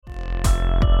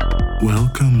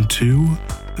Welcome to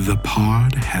The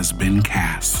Pod Has Been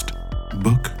Cast,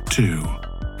 Book 2,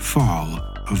 Fall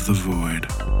of the Void.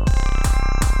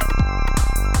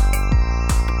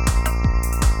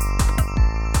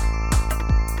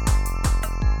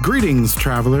 Greetings,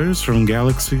 travelers from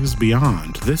galaxies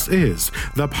beyond. This is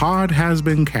The Pod Has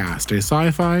Been Cast, a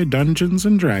sci-fi Dungeons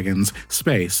 & Dragons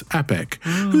space epic.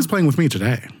 Who's playing with me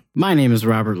today? My name is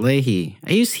Robert Leahy.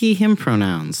 I use he, him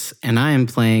pronouns, and I am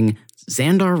playing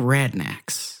Xandar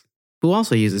Radnax, who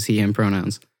also uses he, him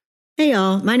pronouns. Hey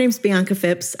y'all, my name's Bianca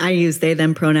Phipps. I use they,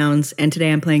 them pronouns, and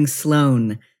today I'm playing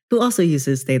Sloan, who also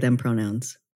uses they, them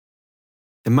pronouns.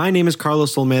 And my name is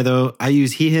Carlos Olmedo. I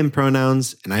use he, him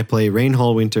pronouns, and I play Rain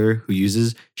Hallwinter, who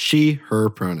uses she, her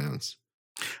pronouns.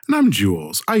 And I'm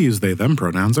Jules. I use they, them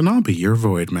pronouns, and I'll be your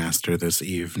Void Master this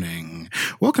evening.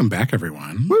 Welcome back,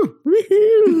 everyone. Woo!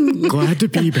 Woohoo! Glad to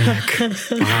be back.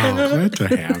 Wow, glad to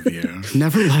have you.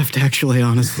 Never left, actually,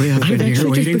 honestly. I've been here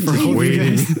waiting for all of you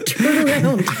guys. Turn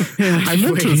around. Yeah, I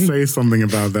meant to say something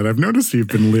about that. I've noticed you've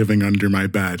been living under my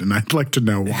bed, and I'd like to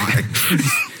know why.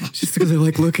 Just because I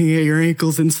like looking at your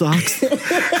ankles in socks.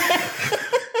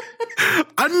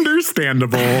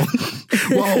 Understandable.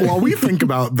 Well, while we think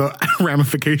about the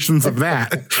ramifications of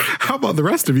that, how about the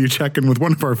rest of you check in with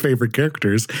one of our favorite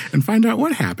characters and find out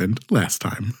what happened last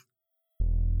time?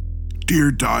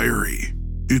 Dear Diary,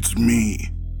 it's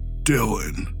me,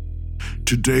 Dylan.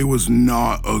 Today was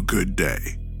not a good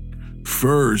day.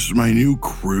 First, my new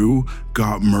crew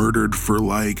got murdered for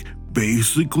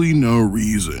basically no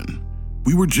reason.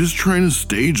 We were just trying to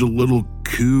stage a little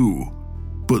coup.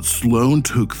 But Sloan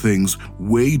took things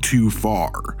way too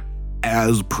far,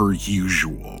 as per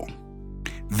usual.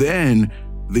 Then,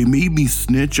 they made me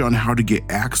snitch on how to get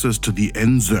access to the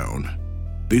end zone.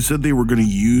 They said they were going to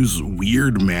use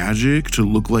weird magic to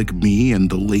look like me and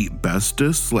the late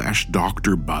Bestus /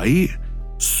 Dr. Bite.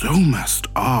 So messed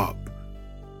up.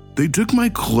 They took my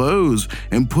clothes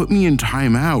and put me in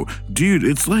timeout. Dude,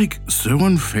 it's so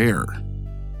unfair.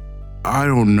 I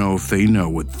don't know if they know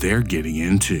what they're getting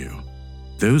into.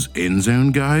 Those end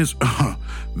zone guys,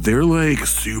 they're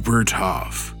super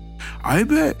tough. I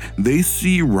bet they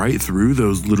see right through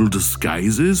those little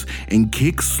disguises and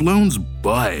kick Sloan's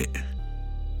butt.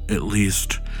 At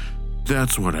least,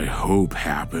 that's what I hope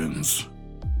happens.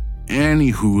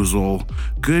 Anyhoozle,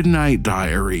 good night,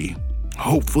 diary.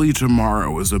 Hopefully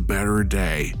tomorrow is a better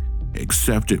day,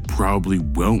 except it probably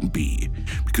won't be,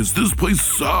 because this place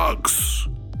sucks.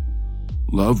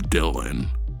 Love, Dylan.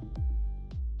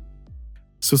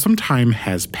 So some time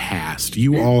has passed.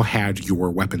 You all had your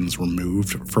weapons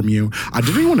removed from you.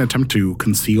 Did anyone attempt to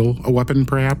conceal a weapon,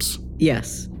 perhaps?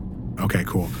 Yes. Okay,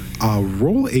 cool.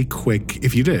 Roll a quick,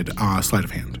 if you did, sleight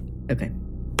of hand. Okay.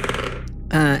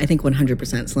 I think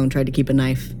 100% Sloan tried to keep a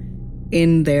knife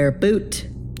in their boot.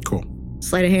 Cool.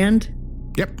 Sleight of hand?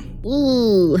 Yep.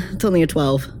 Ooh, it's only a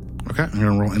 12. Okay, I'm going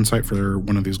to roll insight for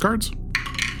one of these guards.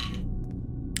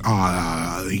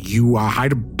 You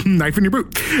hide a knife in your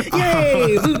boot.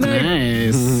 Yay! Boot knife.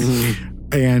 Nice.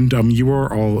 And you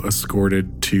are all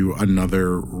escorted to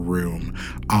another room.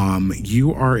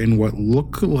 You are in what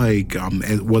looked like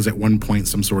it was at one point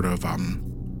some sort of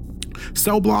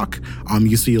cell block.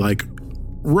 You see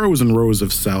rows and rows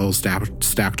of cells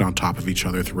stacked on top of each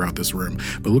other throughout this room,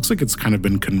 but it looks like it's kind of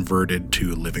been converted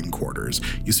to living quarters.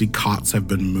 You see cots have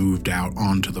been moved out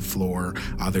onto the floor.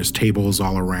 There's tables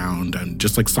all around and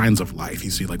just signs of life. You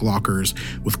see lockers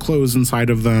with clothes inside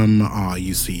of them.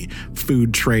 You see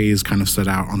food trays kind of set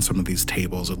out on some of these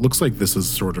tables. It looks like this has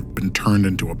sort of been turned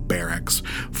into a barracks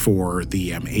for the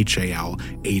HAL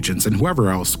agents and whoever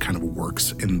else kind of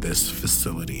works in this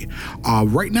facility.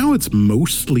 Right now it's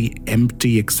mostly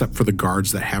empty except for the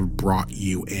guards that have brought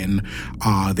you in.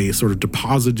 They sort of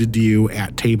deposited you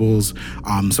at tables.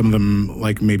 Some of them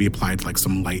maybe applied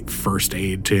some light first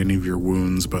aid to any of your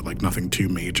wounds, but nothing too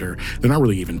major. They're not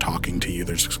really even talking to you.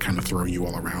 They're just kind of throwing you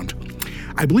all around.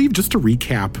 I believe, just to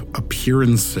recap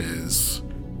appearances,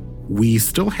 we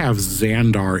still have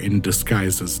Xandar in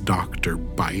disguise as Dr.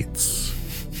 Bites,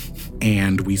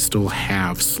 and we still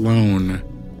have Sloan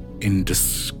in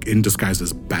disguise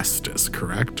as Bestus,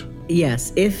 correct?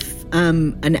 Yes, if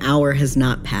an hour has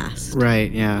not passed. Right,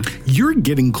 yeah. You're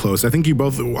getting close. I think you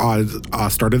both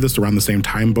started this around the same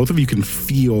time. Both of you can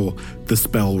feel the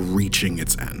spell reaching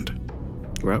its end.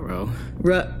 Ruh-roh.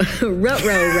 Ruh-roh,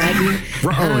 Raggy.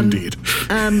 Ruh-roh, indeed.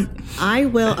 I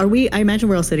imagine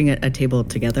we're all sitting at a table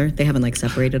together. They haven't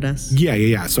separated us?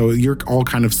 Yeah. So you're all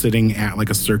kind of sitting at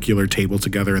a circular table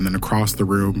together, and then across the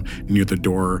room near the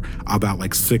door,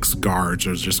 about 6 guards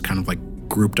are just kind of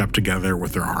grouped up together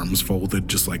with their arms folded,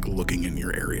 just looking in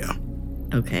your area.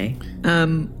 Okay.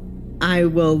 I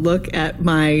will look at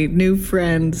my new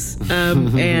friends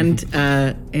and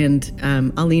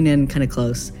I'll lean in kind of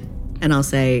close and I'll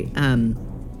say,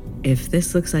 if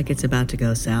this looks like it's about to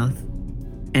go south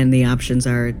and the options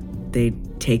are they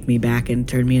take me back and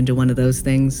turn me into one of those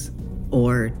things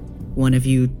or one of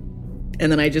you,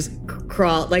 and then I just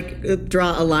draw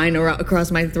a line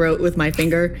across my throat with my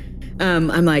finger.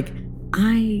 I'm like,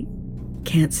 I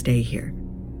can't stay here.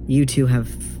 You two have,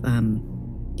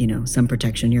 some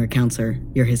protection. You're a counselor.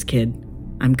 You're his kid.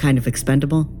 I'm kind of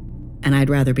expendable, and I'd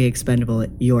rather be expendable at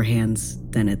your hands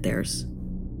than at theirs.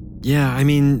 Yeah, I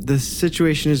mean, the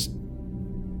situation is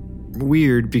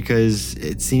weird because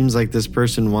it seems like this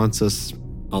person wants us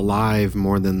alive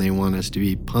more than they want us to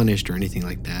be punished or anything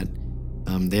like that.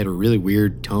 They had a really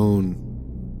weird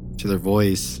tone to their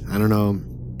voice. I don't know,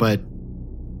 but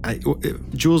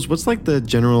Jules, what's like the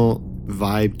general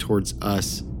vibe towards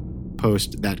us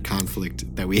post that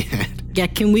conflict that we had? Yeah,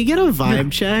 can we get a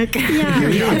vibe check?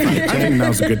 I think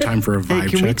now's a good time for a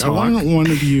vibe check. Why don't one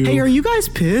of you... Hey, are you guys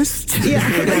pissed? Yeah,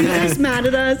 are you guys mad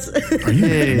at us? Are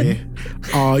you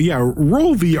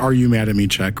roll the Are You Mad at Me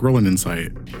check. Roll an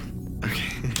insight.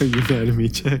 Okay, are you mad at me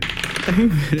check? Are you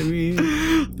mad at me?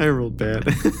 I rolled bad.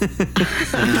 I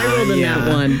rolled a nat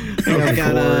 1. I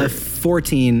got a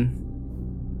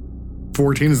 14.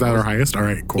 14, is that our highest? All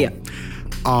right, cool. Yeah.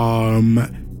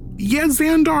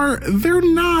 Xandar, they're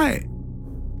not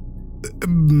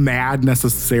mad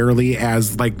necessarily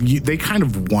as they kind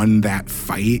of won that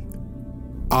fight.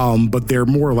 But they're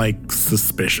more like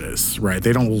suspicious, right?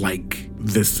 They don't like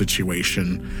this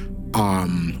situation.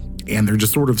 And they're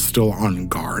just sort of still on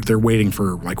guard. They're waiting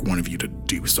for one of you to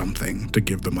do something to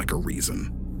give them a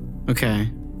reason.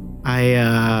 Okay.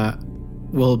 I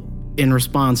will, in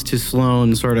response to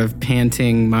Sloan sort of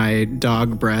panting my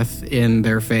dog breath in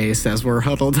their face as we're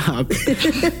huddled up,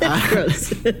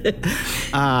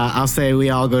 I'll say we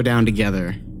all go down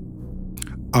together.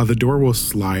 The door will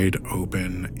slide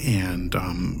open, and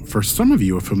for some of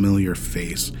you, a familiar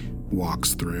face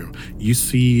walks through. You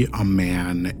see a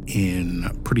man in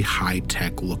pretty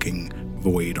high-tech looking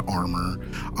void armor.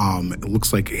 It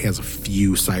looks like it has a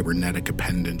few cybernetic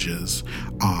appendages,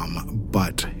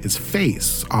 but his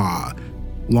face,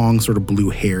 long sort of blue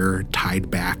hair tied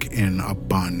back in a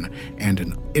bun and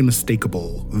an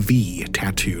unmistakable V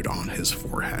tattooed on his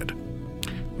forehead.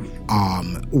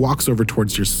 Walks over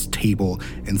towards your table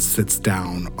and sits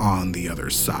down on the other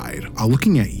side,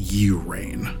 looking at you,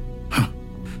 Rain. Huh.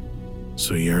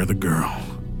 So you're the girl.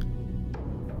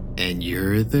 And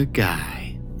you're the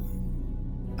guy.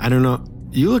 I don't know.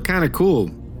 You look kind of cool.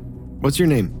 What's your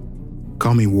name?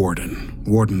 Call me Warden.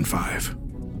 Warden 5.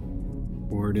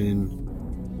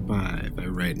 Warden 5. I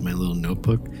write in my little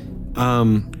notebook.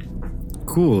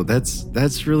 Cool.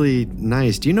 That's really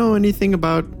nice. Do you know anything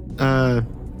about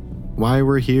why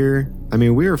we're here? I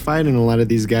mean, we were fighting a lot of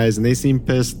these guys, and they seemed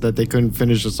pissed that they couldn't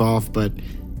finish us off. But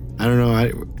I don't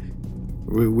know.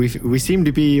 We seem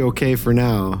to be okay for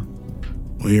now.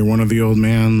 Well, you're one of the old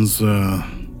man's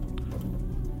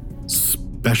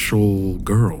special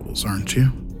girls, aren't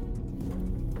you?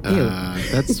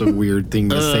 That's a weird thing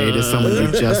to say to someone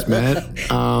you just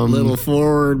met. Little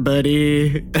forward,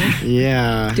 buddy.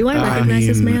 Yeah. Do I recognize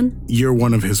this man? You're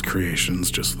one of his creations,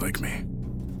 just like me.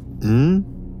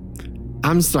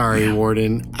 I'm sorry,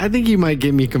 Warden. I think you might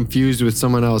get me confused with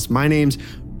someone else. My name's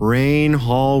Rain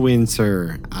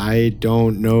Hallwinter. I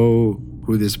don't know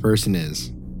who this person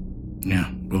is. Yeah,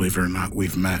 believe it or not,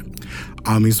 we've met.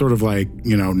 He sort of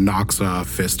knocks a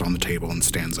fist on the table and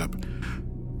stands up.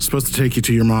 Supposed to take you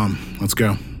to your mom. Let's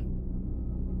go.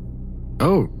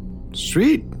 Oh,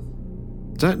 sweet.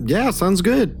 Yeah, sounds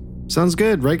good. Sounds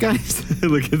good, right, guys?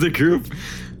 Look at the group.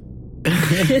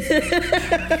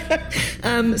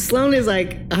 Sloan is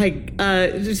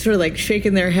just sort of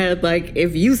shaking their head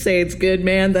if you say it's good,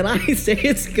 man, then I say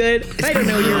it's good. I don't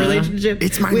know your relationship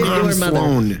it's my with mom, your mother.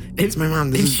 Sloan. It's my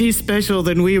mom. If she's special,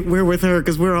 then we're with her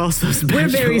because we're also special. We're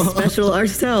very special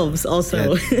ourselves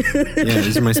also. Yeah,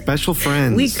 these are my special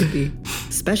friends. We could be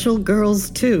special girls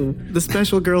too. The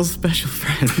special girls' special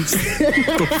friends.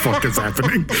 What the fuck is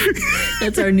happening?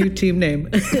 That's our new team name.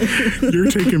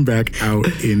 You're taken back out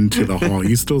into the hall.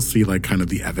 You still see kind of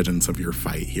the evidence of your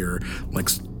fight here,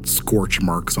 scorch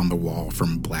marks on the wall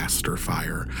from blaster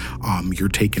fire. You're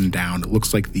taken down. It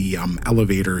looks like the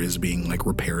elevator is being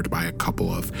repaired by a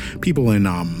couple of people in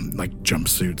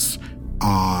jumpsuits.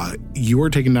 You are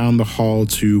taken down the hall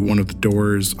to one of the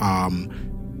doors.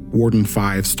 Warden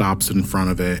 5 stops in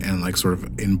front of it and sort of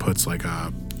inputs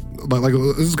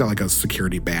this has got a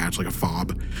security badge, a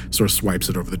fob, sort of swipes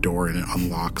it over the door and it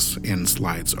unlocks and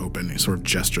slides open. It sort of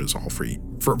gestures all for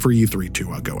you three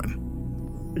to go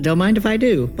in. Don't mind if I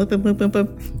do. Boop, boop, boop, boop,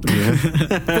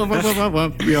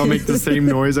 boop. We all make the same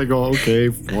noise. I go, okay.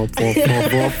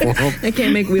 I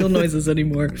can't make wheel noises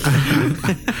anymore. So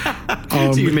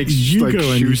you make you like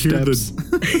go and shoe you hear steps.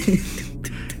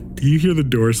 You hear the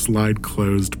door slide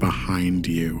closed behind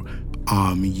you.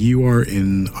 You are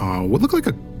in what looked like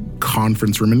a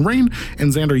conference room. And Rain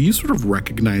and Xander, you sort of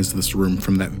recognize this room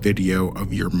from that video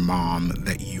of your mom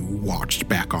that you watched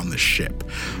back on the ship.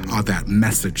 That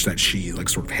message that she like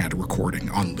sort of had recording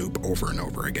on loop over and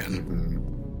over again.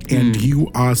 And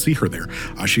you see her there.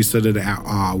 She's seated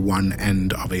at one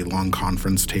end of a long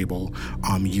conference table.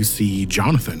 You see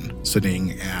Jonathan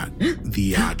sitting at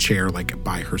the chair, like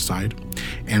by her side.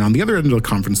 And on the other end of the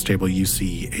conference table, you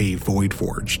see a Void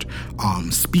Forged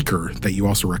speaker that you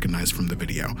also recognize from the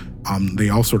video. They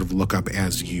all sort of look up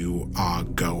as you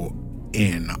go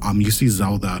in. You see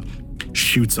Zelda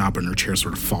shoots up and her chair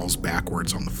sort of falls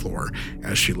backwards on the floor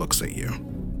as she looks at you.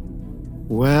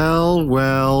 Well.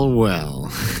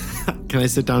 Can I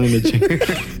sit down in a chair?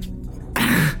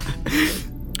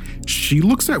 She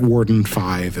looks at Warden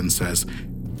 5 and says,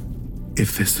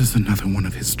 "If this is another one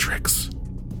of his tricks,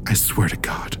 I swear to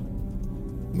God."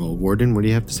 Well, Warden, what do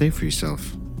you have to say for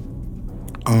yourself?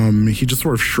 He just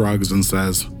sort of shrugs and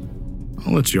says,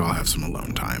 "I'll let you all have some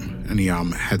alone time." And he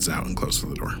heads out and closes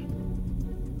the door.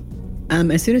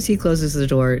 As soon as he closes the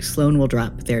door, Sloan will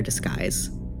drop their disguise.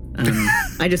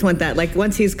 I just want that, like,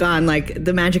 once he's gone, like,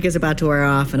 the magic is about to wear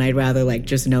off, and I'd rather, like,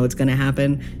 just know it's going to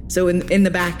happen. So in the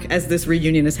back, as this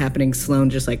reunion is happening, Sloan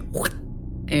just, like,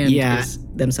 and is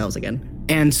themselves again.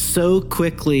 And so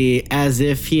quickly, as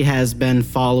if he has been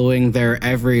following their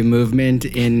every movement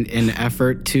in an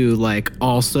effort to, like,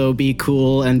 also be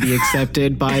cool and be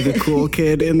accepted by the cool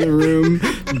kid in the room,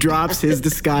 drops his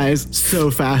disguise so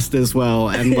fast as well,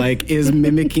 and, like, is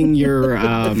mimicking your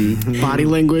body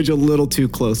language a little too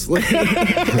closely. You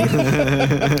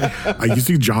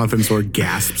see Jonathan sort of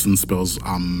gasps and spills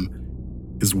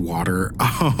his water.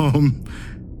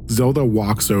 Zelda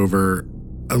walks over.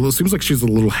 It seems like she's a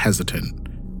little hesitant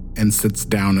and sits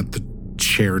down at the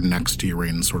chair next to you,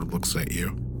 Rain, and sort of looks at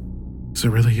you. "Is it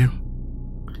really you?"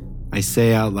 I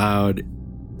say out loud,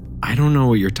 I don't know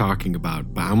what you're talking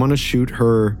about, but I'm going to shoot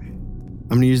her. I'm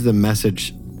going to use the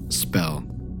message spell.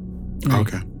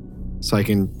 Okay. So I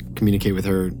can communicate with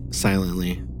her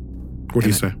silently. What do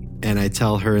you say? And I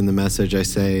tell her in the message, I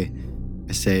say,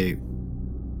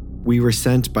 we were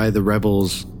sent by the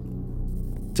rebels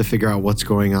to figure out what's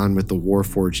going on with the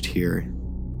Warforged here.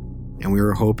 And we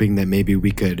were hoping that maybe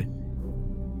we could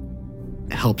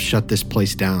help shut this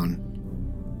place down.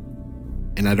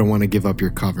 And I don't want to give up your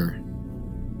cover.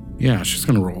 Yeah, she's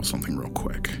going to roll something real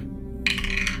quick.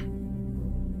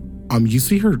 You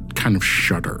see her kind of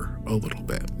shudder a little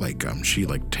bit. Like, she,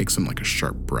 like, takes in, like, a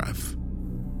sharp breath.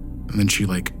 And then she,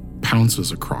 like,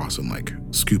 pounces across and, like,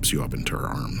 scoops you up into her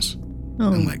arms.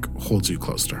 And, like, holds you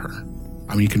close to her.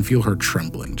 I mean, you can feel her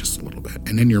trembling just a little bit.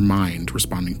 And in your mind,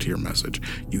 responding to your message,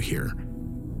 you hear,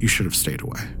 "You should have stayed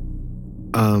away."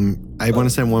 I want to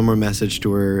send one more message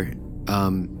to her. I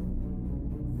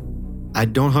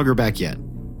don't hug her back yet,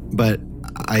 but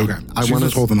I She's want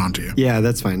just holding on to you. Yeah,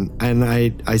 that's fine. And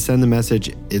I send the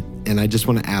message, and I just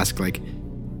want to ask, like,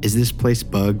 is this place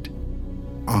bugged?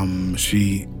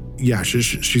 She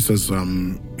says,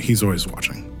 he's always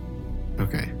watching.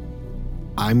 Okay.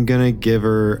 I'm gonna give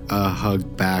her a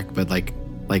hug back, but like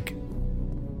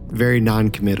very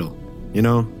non-committal, you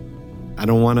know? I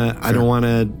don't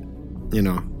wanna, you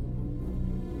know,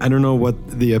 I don't know what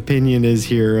the opinion is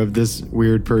here of this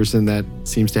weird person that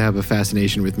seems to have a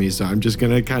fascination with me. So I'm just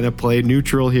gonna kind of play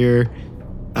neutral here,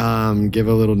 give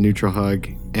a little neutral hug,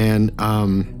 and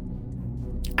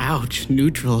Ouch,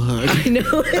 neutral hug. I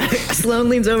know. Sloan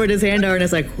leans over to Xandar and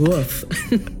is like, woof.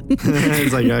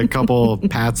 it's like a couple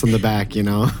pats on the back, you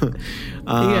know?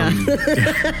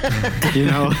 You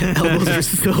know? Elbows are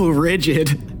so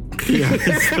rigid. Yeah,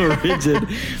 it's so rigid.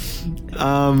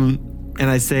 And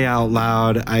I say out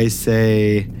loud, I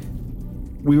say,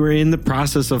 we were in the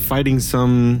process of fighting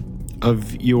some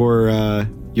of your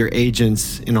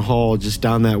agents in a hall just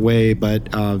down that way, but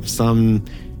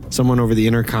someone over the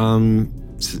intercom,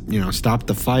 you know, stopped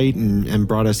the fight and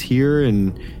brought us here,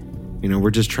 and you know,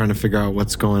 we're just trying to figure out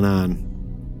what's going on.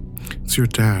 It's your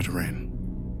dad, Rain.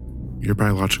 Your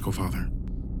biological father.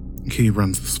 He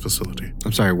runs this facility.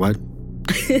 I'm sorry, what?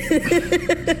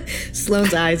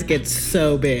 Sloan's eyes get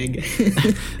so big.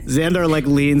 Xandar like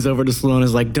leans over to Sloan and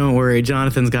is like, "Don't worry,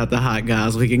 Jonathan's got the hot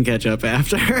gauze. We can catch up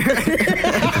after."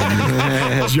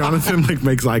 Jonathan like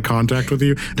makes eye contact with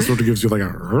you and sort of gives you like a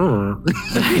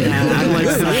Yeah, I'm like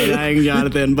side-eyeing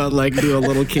Jonathan, but like do a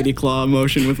little kitty claw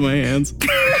motion with my hands.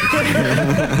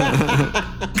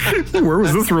 Where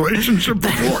was this relationship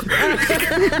before?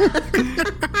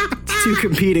 Two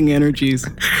competing energies.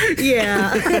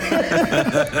 Yeah.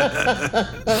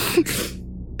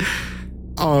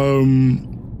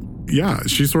 Yeah,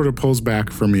 she sort of pulls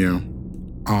back from you,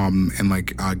 and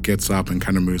like gets up and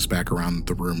kind of moves back around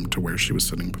the room to where she was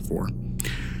sitting before.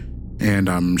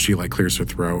 And she like clears her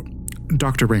throat.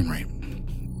 Dr. Wainwright,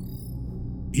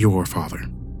 your father,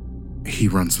 he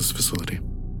runs this facility.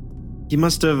 He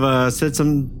must have said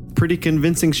some pretty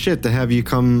convincing shit to have you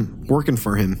come working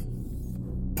for him.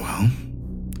 Well,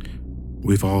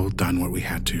 we've all done what we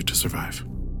had to survive.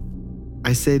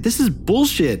 I say, this is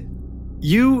bullshit.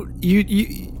 You,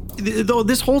 though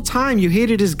this whole time you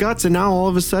hated his guts, and now all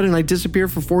of a sudden I disappear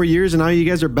for 4 years, and now you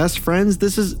guys are best friends.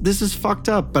 This is fucked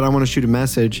up. But I want to shoot a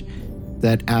message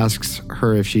that asks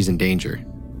her if she's in danger.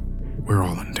 We're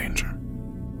all in danger.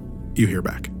 You hear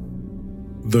back.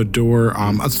 The door.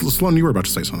 Sloan, you were about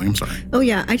to say something. I'm sorry. Oh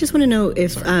yeah, I just want to know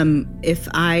if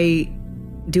I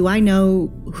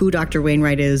know who Dr.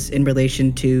 Wainwright is in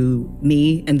relation to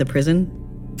me and the prison?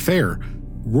 Fair.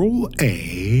 Roll a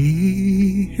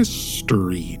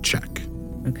history check.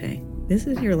 Okay. This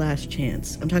is your last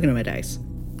chance. I'm talking to my dice.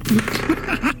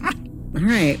 All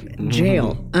right.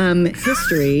 Jail.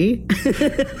 History.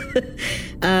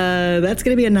 That's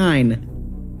going to be a 9.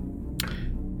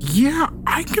 Yeah,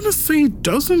 I'm going to say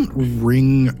doesn't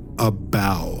ring a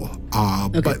bell.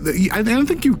 Okay. But I don't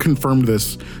think you confirmed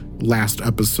this last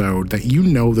episode that you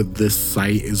know that this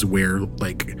site is where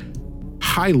like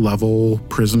high-level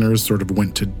prisoners sort of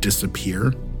went to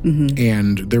disappear. Mm-hmm.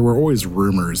 And there were always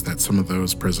rumors that some of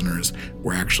those prisoners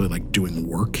were actually like doing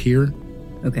work here.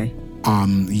 Okay.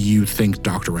 You think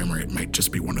Dr. Wainwright might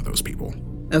just be one of those people.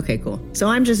 Okay, cool. So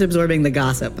I'm just absorbing the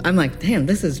gossip. I'm like, damn,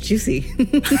 this is juicy.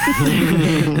 But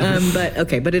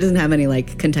it doesn't have any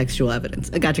like contextual evidence.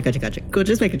 Gotcha. Cool,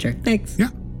 just making sure. Thanks. Yeah.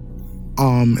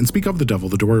 And speak of the devil,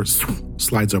 the door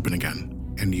slides open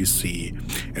again, and you see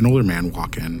an older man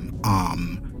walk in.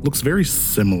 Looks very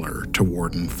similar to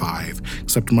Warden 5,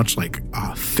 except much like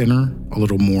thinner, a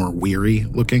little more weary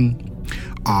looking.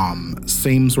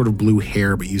 Same sort of blue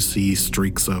hair, but you see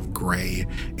streaks of gray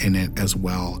in it as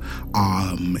well.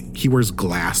 He wears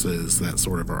glasses that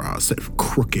sort of are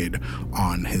crooked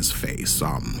on his face.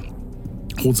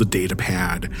 Holds a data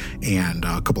pad and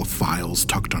a couple of files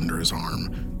tucked under his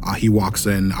arm. He walks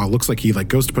in, looks like he like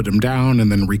goes to put him down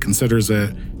and then reconsiders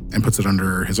it and puts it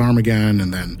under his arm again,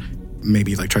 and then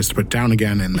maybe like tries to put it down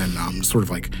again, and then sort of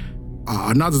like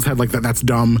nods his head like that's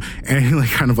dumb, and he like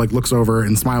kind of like looks over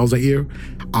and smiles at you,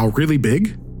 really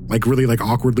big, like really like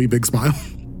awkwardly big smile,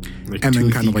 Like and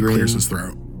then kind of like grin. clears his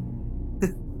throat.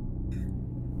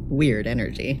 Weird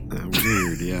energy.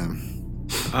 Weird, yeah.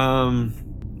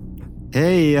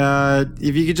 Hey,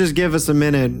 if you could just give us a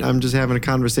minute, I'm just having a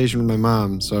conversation with my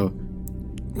mom, so.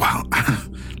 Well,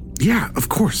 yeah, of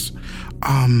course.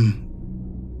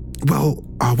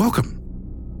 Welcome,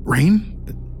 Rain.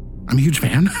 I'm a huge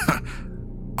fan,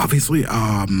 obviously.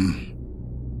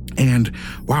 And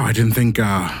wow, I didn't think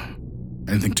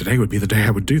today would be the day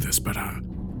I would do this, but I'm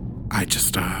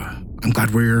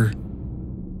glad we're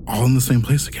all in the same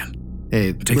place again.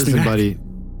 Hey, takes me listen, back. buddy.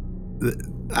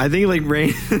 I think like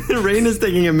Rain is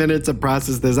taking a minute to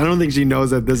process this. I don't think she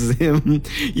knows that this is him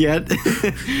yet,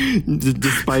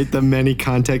 despite the many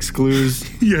context clues.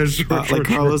 Yeah, sure. Like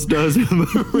Carlos does.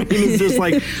 Rain is just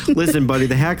like, listen, buddy,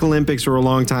 the Hack Olympics were a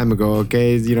long time ago,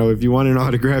 okay? You know, if you want an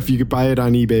autograph, you could buy it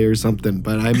on eBay or something.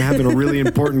 But I'm having a really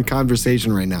important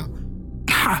conversation right now.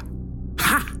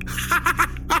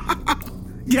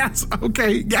 Yes.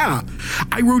 Okay. Yeah.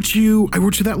 I wrote you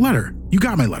that letter. You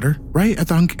got my letter, right? At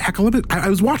the Hack Olympics. I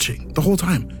was watching the whole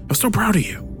time. I was so proud of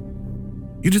you.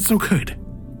 You did so good.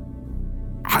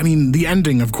 I mean, the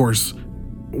ending, of course,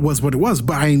 was what it was,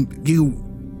 but you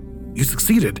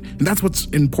succeeded, and that's what's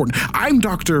important. I'm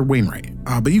Dr. Wainwright,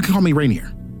 but you can call me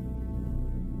Rainier.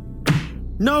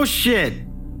 No shit.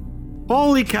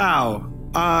 Holy cow.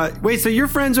 Wait, so you're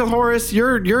friends with Horace?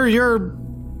 You're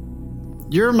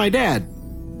my dad.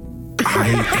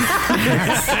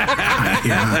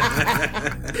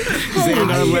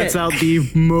 Xandar lets out the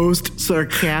most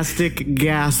sarcastic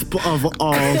gasp of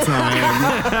all time.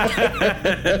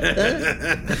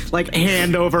 Like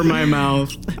hand over my mouth.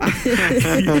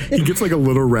 He gets like a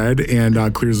little red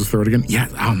and clears his throat again. Yeah,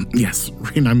 yes,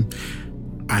 Rain,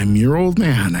 I'm your old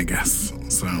man, I guess.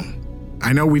 So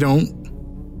I know we don't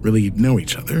really know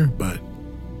each other, but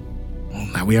well,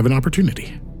 now we have an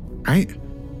opportunity, right?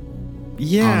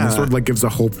 Yeah. Sort of like gives a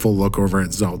hopeful look over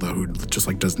at Zelda, who just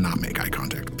like does not make eye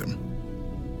contact with him.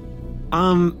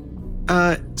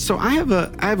 So I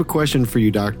have a question for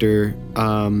you, Doctor,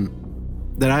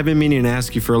 that I've been meaning to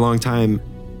ask you for a long time.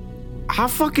 How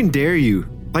fucking dare you?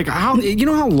 Like, you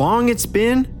know how long it's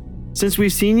been since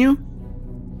we've seen you?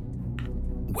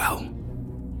 Well,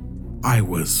 I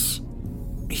was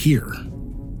here,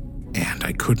 and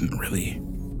I couldn't really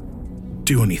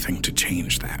do anything to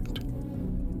change that.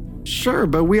 Sure,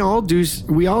 but we all do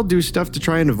stuff to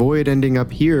try and avoid ending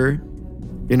up here,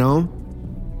 you know?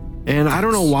 And I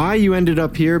don't know why you ended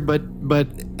up here, but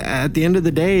at the end of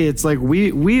the day, it's like we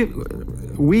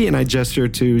and I gesture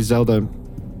to Zelda.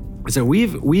 So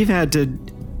we've had to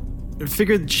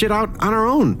figure shit out on our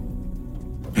own.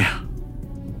 Yeah.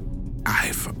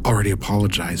 I've already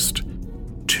apologized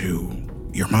to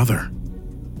your mother,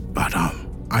 but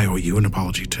I owe you an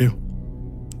apology too.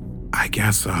 I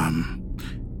guess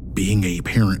being a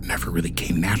parent never really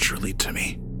came naturally to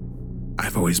me.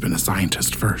 I've always been a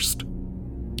scientist first.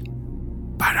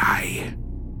 But I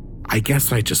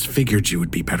guess I just figured you would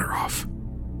be better off.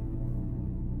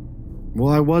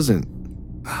 Well, I wasn't.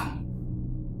 Well,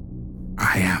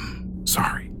 I am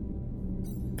sorry.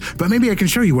 But maybe I can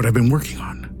show you what I've been working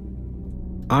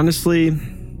on. Honestly,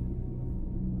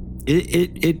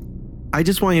 I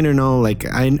just want you to know, like,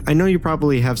 I know you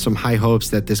probably have some high hopes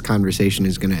that this conversation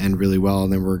is going to end really well,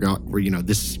 and then we're you know,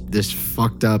 this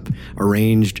fucked up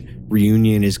arranged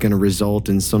reunion is going to result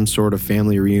in some sort of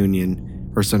family reunion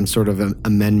or some sort of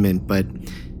amendment, but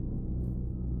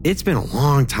it's been a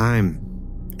long time.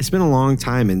 It's been a long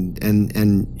time,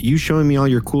 and you showing me all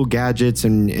your cool gadgets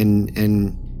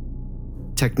and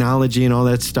technology and all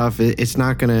that stuff, it's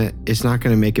not gonna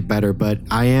make it better. But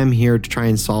I am here to try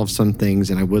and solve some things,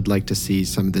 and I would like to see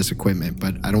some of this equipment.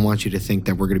 But I don't want you to think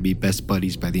that we're gonna be best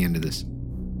buddies by the end of this.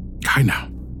 I know.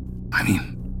 I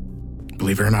mean,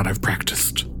 believe it or not, I've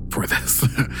practiced for this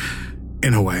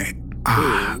in a way.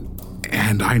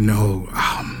 And I know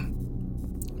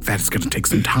that it's going to take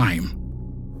some time,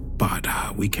 but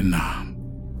we can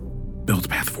build a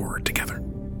path forward together.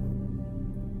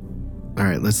 All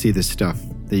right, let's see this stuff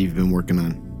that you've been working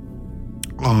on.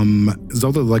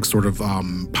 Zelda sort of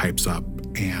pipes up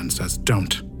and says,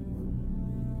 Don't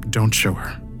show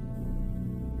her.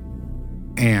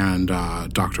 And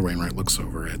Dr. Wainwright looks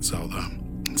over at Zelda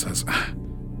and says,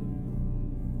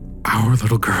 our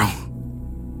little girl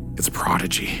is a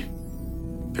prodigy.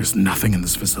 There's nothing in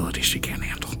this facility she can't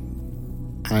handle.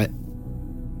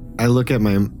 I look at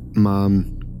my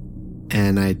mom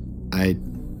and I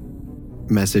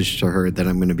message to her that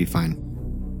I'm going to be fine.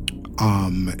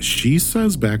 She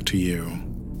says back to you,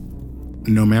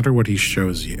 no matter what he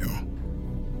shows you,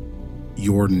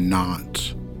 you're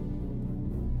not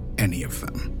any of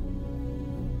them.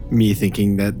 Me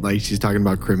thinking that, like, she's talking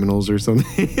about criminals or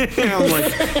something. I'm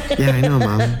like, yeah, I know,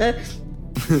 Mom.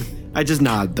 I just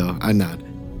nod, though. I nod.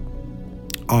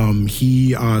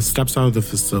 He steps out of the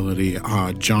facility.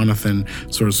 Jonathan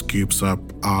sort of scoops up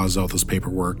Zelda's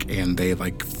paperwork, and they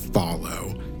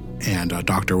follow. And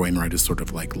Dr. Wainwright is sort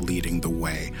of leading the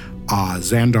way.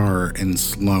 Xandar and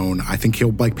Sloan, I think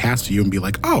he'll pass you and be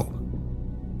like, "Oh,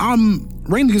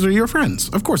 Rain, these are your friends.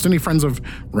 Of course, any friends of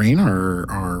Rain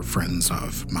are friends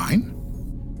of mine."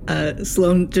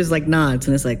 Sloan just nods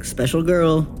and is like, "Special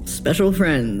girl, special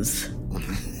friends."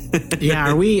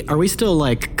 Yeah, are we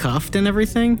still cuffed and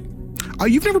everything?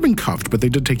 You've never been cuffed, but they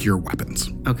did take your weapons.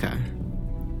 Okay.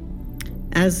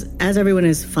 As everyone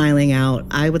is filing out,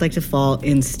 I would like to fall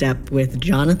in step with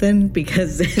Jonathan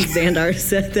because Xandar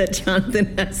said that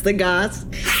Jonathan has the goss,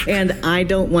 and I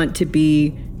don't want to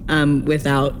be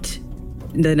without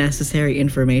the necessary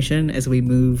information as we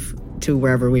move to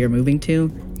wherever we are moving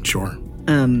to. Sure.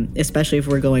 Especially if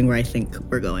we're going where I think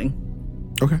we're going.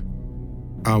 Okay.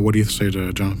 What do you say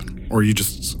to Jonathan? Or are you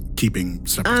just keeping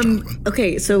separate Jonathan?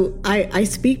 Okay, so I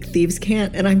speak Thieves'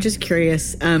 Cant, and I'm just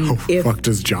curious if... fuck,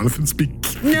 does Jonathan speak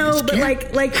No, but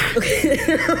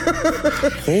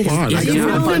Hold on.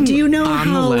 Do you know on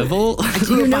how... the level?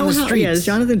 Do you know on the how... streets. Yeah, does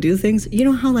Jonathan do things? You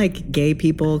know how, gay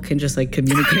people can just,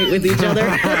 communicate with ech other?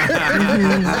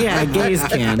 Yeah, gays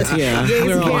can't. Yeah, Gays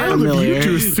we're all can't. familiar.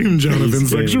 To assume Jonathan's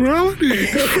sexuality.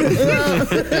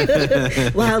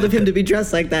 Wild of him to be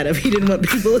dressed like that if he didn't want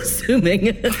people assuming.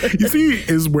 You see,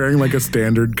 he is wearing a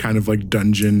standard kind of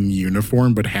dungeon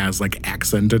uniform, but has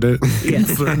accented it in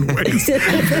certain ways,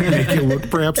 make it look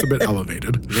perhaps a bit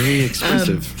elevated. Very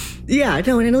expensive. Yeah,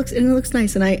 no, and it looks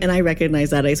nice, and I recognize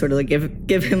that. I sort of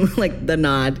give him the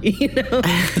nod, you know.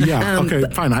 Yeah. Okay.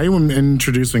 Fine. I am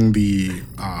introducing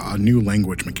a new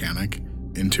language mechanic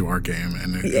into our game,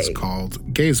 and it is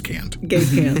called Gaze Can't.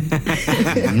 Gaze Can't.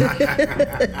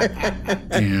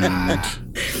 And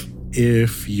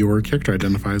if your character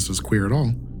identifies as queer at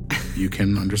all, you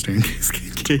can understand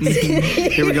scathing.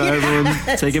 Here we go, everyone.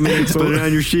 Take a minute to put it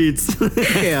on your sheets.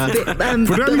 Yeah. Put it on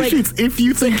your sheets if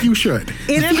you think you should.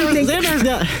 Xander's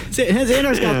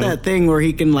got that thing where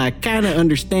he can like kind of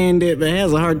understand it, but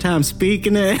has a hard time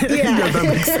speaking it. Yeah. That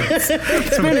makes sense.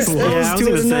 It's been exposed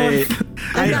to it enough.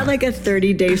 I've got like a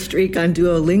 30-day streak on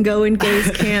Duolingo in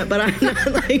Gaze Camp, but I'm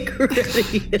not like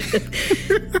really.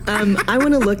 I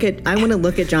want to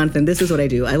look at Jonathan. This is what I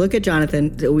do. I look at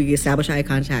Jonathan. We establish eye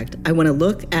contact. I want to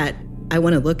look at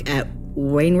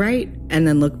Wainwright and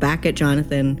then look back at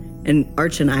Jonathan and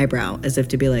arch an eyebrow as if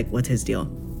to be like, what's his deal?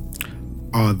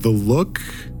 The look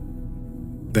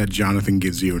that Jonathan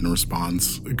gives you in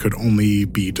response could only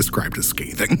be described as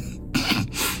scathing.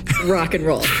 Rock and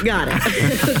roll. Got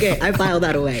it. Okay, I filed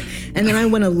that away. And then I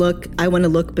want to look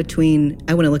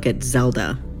at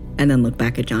Zelda and then look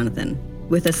back at Jonathan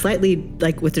with a slightly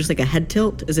with just like a head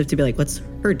tilt as if to be like, what's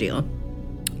her deal?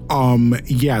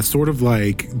 Yeah, sort of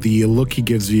like the look he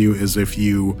gives you is if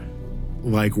you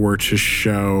like were to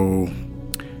show,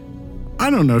 I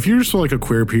don't know, if you're just like a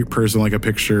queer person, like a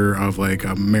picture of like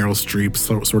a Meryl Streep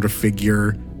sort of figure,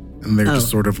 and they're just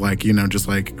sort of like, just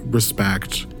like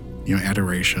respect,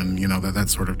 adoration,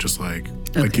 that's sort of just like,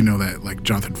 that like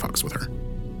Jonathan fucks with her.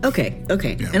 Okay.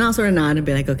 Yeah. And I'll sort of nod and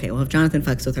be like, okay, well, if Jonathan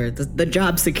fucks with her, the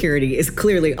job security is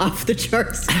clearly off the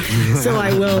charts. So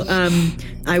I will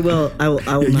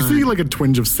You nod. see like a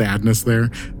twinge of sadness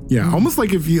there. Yeah, almost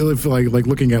like if like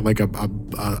looking at like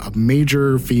a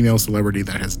major female celebrity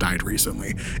that has died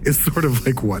recently is sort of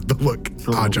like what the look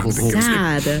Jonathan gives you.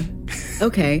 Sad.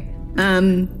 Okay.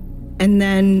 And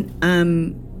then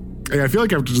I feel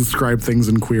like I have to describe things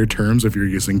in queer terms if you're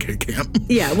using K-Camp.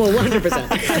 yeah, well, 100%.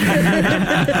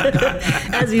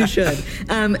 As you should.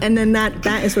 And then that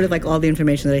is sort of like all the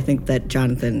information that I think that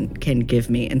Jonathan can give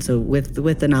me. And so with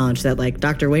the knowledge that like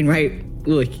Dr. Wainwright,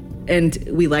 and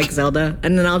we like Zelda,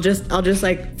 and then I'll just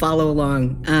like follow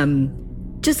along.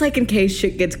 Just like in case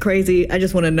shit gets crazy, I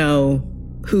just want to know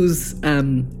who's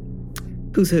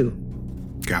who.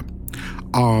 Yeah.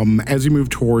 As you move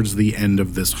towards the end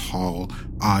of this hall,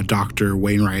 Dr.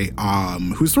 Wainwright,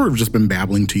 who's sort of just been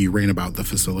babbling to you, Rain, about the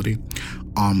facility,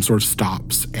 sort of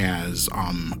stops as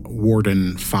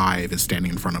Warden 5 is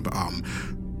standing in front of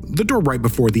the door right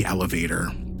before the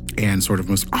elevator, and sort of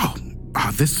goes,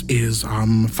 this is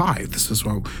 5. This is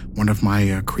one of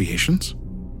my creations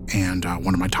and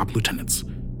one of my top lieutenants.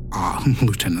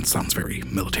 Lieutenant sounds very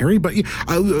military, but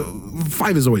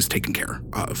 5 is always taken care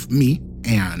of me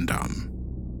and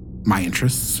my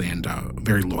interests, and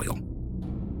very loyal.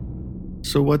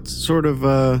 So what sort of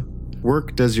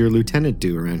work does your lieutenant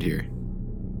do around here?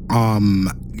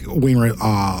 Wainwright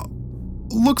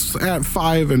looks at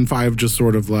 5, and 5 just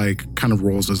sort of like kind of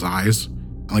rolls his eyes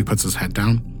and like puts his head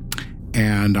down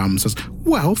and says,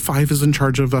 well, 5 is in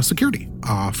charge of security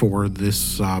for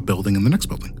this building and the next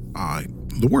building.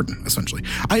 The warden, essentially.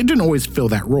 I didn't always fill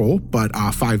that role, but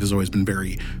 5 has always been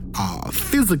very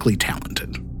physically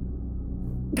talented.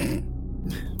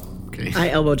 Okay. I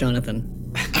elbow Jonathan.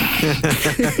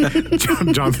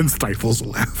 Jonathan stifles a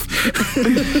laugh.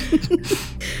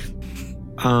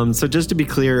 So just to be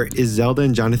clear, is Zelda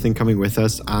and Jonathan coming with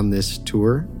us on this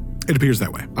tour? It appears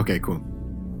that way. Okay, cool.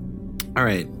 All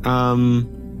right.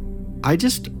 I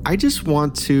just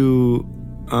want to.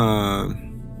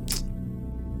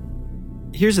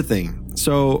 Here's the thing.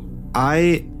 So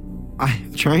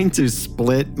I'm trying to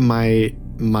split my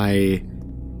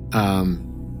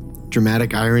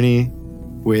dramatic irony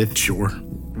with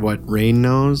what Rain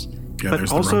knows. Yeah,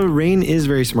 but also Rain is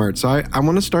very smart. So I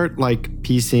want to start like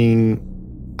piecing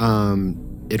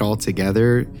it all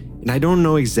together. And I don't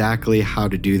know exactly how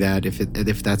to do that,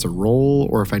 if that's a role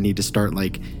or if I need to start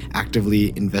like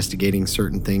actively investigating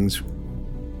certain things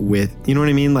with, you know what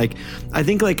I mean? Like, I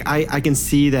think like I can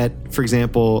see that, for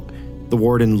example, the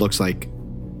warden looks like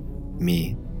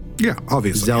me. Yeah,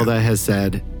 obviously. Zelda has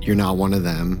said, you're not one of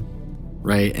them,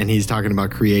 right? And he's talking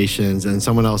about creations, and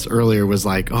someone else earlier was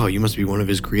like, oh, you must be one of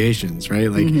his creations,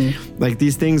 right? Like, like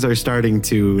these things are starting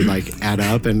to like add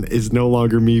up, and is no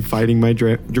longer me fighting my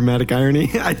dramatic irony.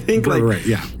 I think right.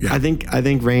 Yeah. I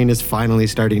think Rain is finally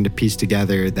starting to piece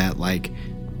together that like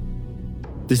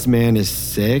this man is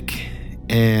sick,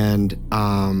 and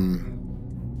I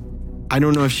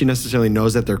don't know if she necessarily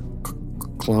knows that they're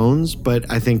clones, but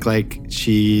I think like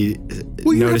she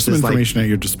you have notices some information like, at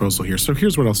your disposal here. So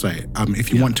here's what I'll say.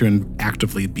 If you want to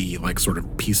actively be like sort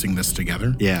of piecing this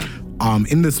together. Yeah.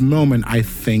 In this moment, I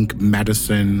think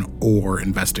medicine or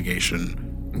investigation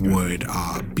would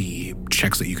be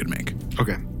checks that you could make.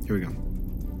 Okay, here we go.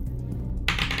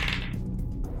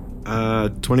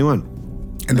 21.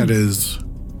 And that is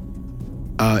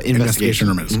Investigation.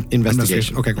 or medicine?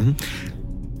 Investigation. Okay, cool.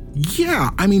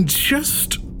 Yeah, I mean,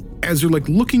 just as you're like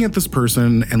looking at this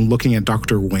person and looking at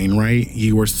Dr. Wainwright,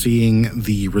 you are seeing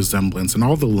the resemblance and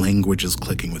all the language is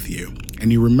clicking with you.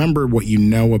 And you remember what you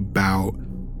know about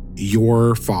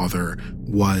your father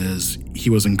was he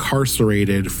was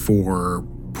incarcerated for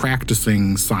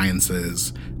practicing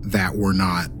sciences that were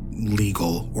not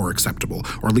legal or acceptable,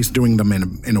 or at least doing them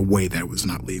in a way that was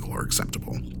not legal or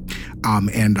acceptable.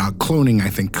 And cloning, I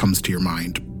think, comes to your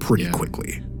mind pretty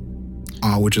quickly.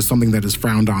 Which is something that is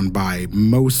frowned on by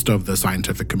most of the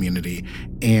scientific community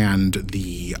and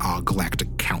the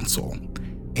Galactic Council,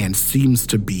 and seems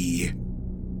to be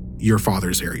your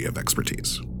father's area of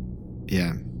expertise.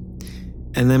 Yeah.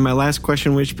 And then my last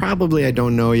question, which probably I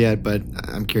don't know yet, but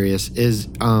I'm curious, is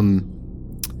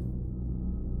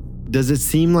does it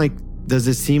seem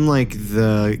like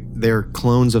they're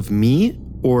clones of me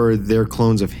or they're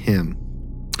clones of him?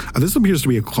 This appears to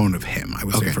be a clone of him, I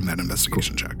would say, from that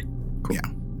investigation check. Cool. Yeah.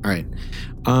 All right.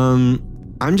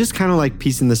 I'm just kind of like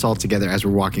piecing this all together as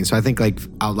we're walking. So I think like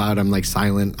out loud, I'm like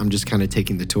silent. I'm just kind of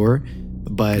taking the tour,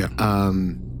 but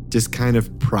just kind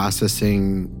of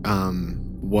processing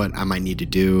what I might need to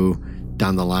do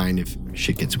down the line if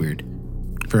shit gets weird.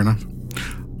 Fair enough.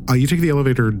 You take the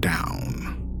elevator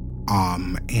down,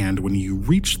 and when you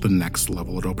reach the next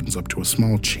level, it opens up to a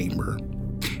small chamber.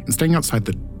 And standing outside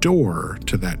the door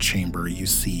to that chamber, you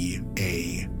see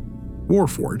a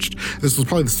Warforged. This was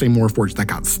probably the same Warforged that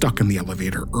got stuck in the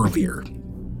elevator earlier.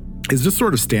 It's just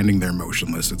sort of standing there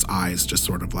motionless, its eyes just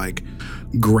sort of like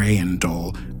gray and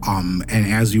dull. And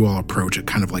as you all approach, it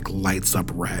kind of like lights up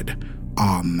red.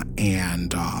 And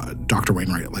Dr.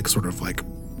 Wainwright like sort of like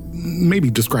maybe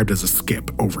described as a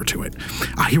skip over to it.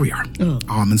 Here we are.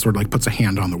 And sort of like puts a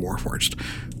hand on the Warforged.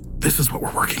 This is what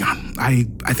we're working on. I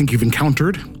think you've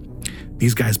encountered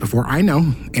these guys before. I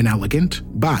know, inelegant,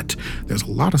 but there's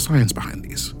a lot of science behind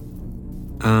these.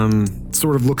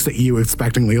 Sort of looks at you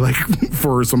expectingly, like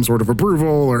for some sort of approval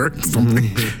or something.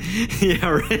 Yeah,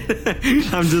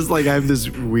 right. I'm just like, I have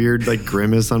this weird like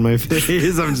grimace on my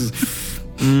face. I'm just,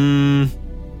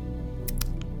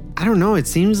 I don't know. It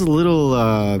seems a little,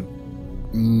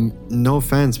 no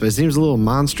offense, but it seems a little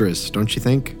monstrous, don't you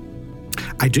think?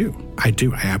 I do. I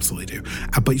absolutely do.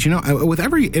 But, you know, with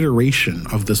every iteration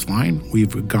of this line,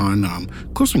 we've gone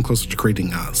closer and closer to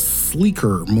creating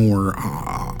sleeker, more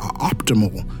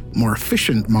optimal, more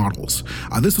efficient models.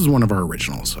 This is one of our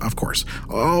originals, of course.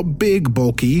 Big,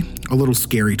 bulky, a little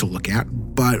scary to look at,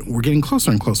 but we're getting closer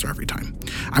and closer every time.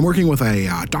 I'm working with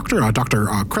a Dr.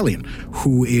 Krellian,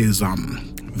 who is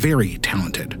very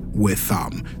talented with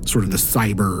sort of the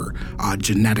cyber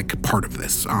genetic part of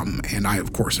this. And I,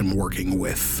 of course, am working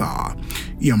with,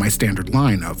 my standard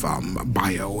line of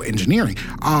bioengineering.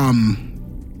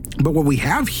 But what we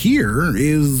have here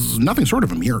is nothing short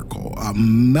of a miracle,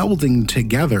 melding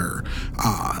together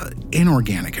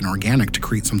inorganic and organic to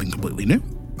create something completely new,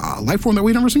 a life form that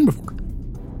we've never seen before.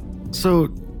 So,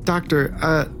 Doctor,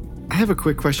 I have a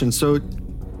quick question. So,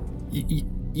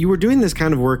 you were doing this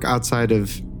kind of work outside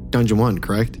of Dungeon 1,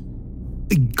 correct?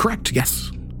 Correct,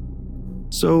 yes.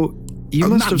 So you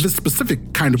must not have... this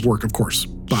specific kind of work, of course,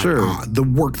 but Sure. The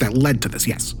work that led to this,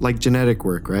 yes. Like genetic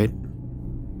work, right?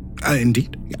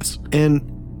 Indeed, yes.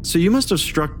 And so you must have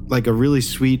struck like a really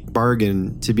sweet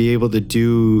bargain to be able to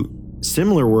do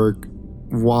similar work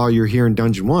while you're here in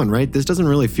Dungeon 1, right? This doesn't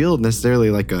really feel necessarily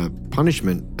like a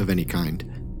punishment of any kind.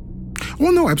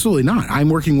 Well, no, absolutely not. I'm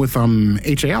working with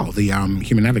HAL, the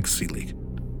Human Advocacy League.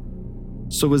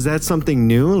 So was that something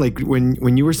new? Like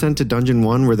when you were sent to Dungeon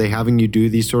 1, were they having you do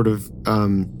these sort of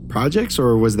projects,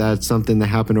 or was that something that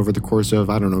happened over the course of,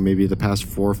 I don't know, maybe the past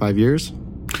 4 or 5 years?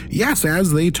 Yes,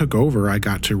 as they took over, I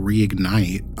got to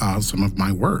reignite some of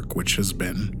my work, which has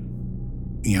been,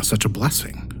 such a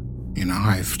blessing.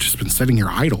 I've just been sitting here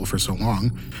idle for so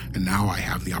long, and now I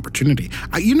have the opportunity.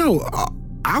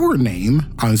 Our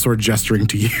name, I'm sort of gesturing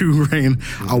to you, Rain,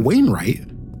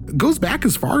 Wainwright, goes back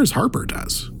as far as Harper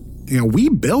does. We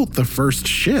built the first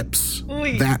ships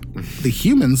that the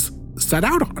humans set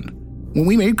out on when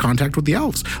we made contact with the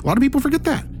elves. A lot of people forget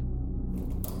that.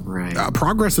 Right.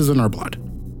 Progress is in our blood.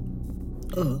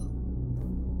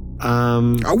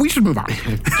 We should move on.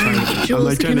 Jules,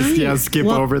 I'm trying to skip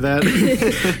over that.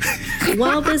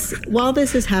 While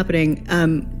this is happening,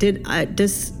 did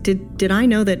I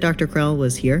know that Dr. Krell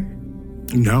was here?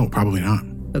 No, probably not.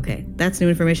 Okay, that's new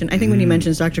information. I think when he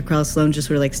mentions Dr. Krell, Sloan just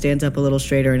sort of like stands up a little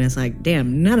straighter and is like,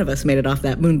 "Damn, none of us made it off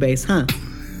that moon base, huh?"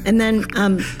 And then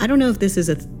I don't know if this is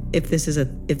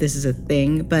a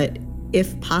thing, but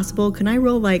if possible, can I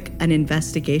roll like an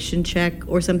investigation check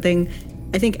or something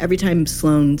I think every time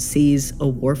Sloan sees a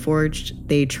Warforged,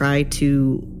 they try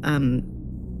to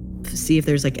see if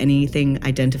there's like anything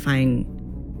identifying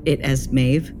it as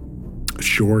Maeve.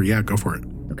 Sure, yeah, go for it.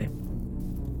 Okay.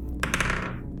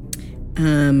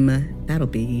 That'll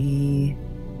be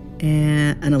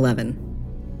an 11.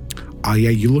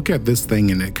 Yeah, you look at this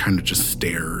thing and it kind of just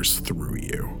stares through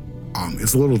you.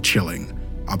 It's a little chilling,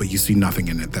 but you see nothing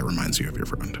in it that reminds you of your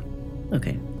friend.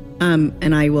 Okay.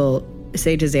 And I will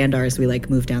say to Xandar as we like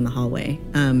move down the hallway,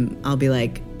 I'll be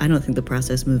like, I don't think the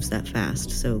process moves that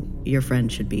fast, so your friend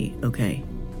should be okay.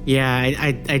 Yeah,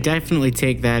 I definitely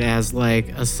take that as like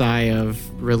a sigh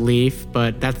of relief,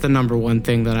 but that's the number one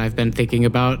thing that I've been thinking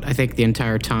about, I think, the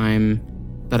entire time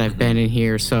that I've been in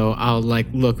here. So I'll like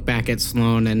look back at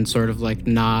Sloan and sort of like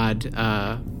nod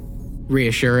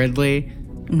reassuredly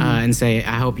and say,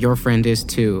 I hope your friend is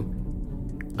too.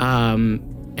 And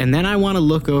then I want to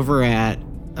look over at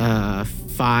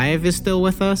 5 is still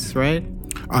with us, right?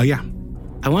 Yeah.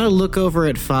 I want to look over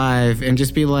at 5 and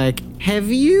just be like,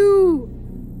 have you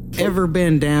ever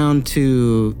been down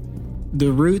to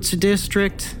the Roots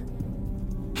District?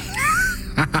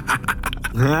 And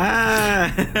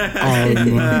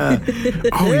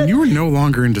you are no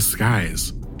longer in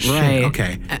disguise. Shit, Right.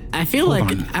 okay. I feel Hold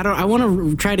like on. I want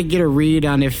to try to get a read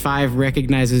on if 5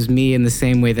 recognizes me in the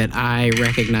same way that I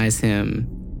recognize him.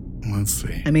 Let's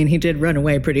see. I mean, he did run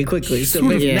away pretty quickly, so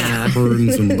Sort of maybe yeah. not.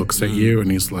 turns and looks at you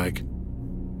and he's like,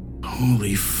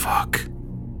 holy fuck.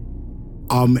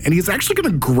 And he's actually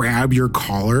gonna grab your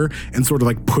collar and sort of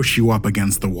like push you up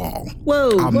against the wall.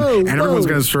 Whoa, whoa, And everyone's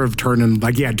whoa. gonna sort of turn and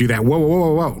like, yeah, do that. Whoa,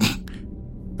 whoa, whoa, whoa.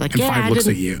 Like, And yeah, 5 looks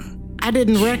at you. I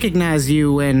didn't recognize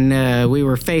you when we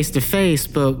were face to face,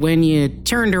 but when you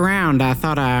turned around, I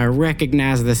thought I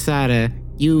recognized the sight of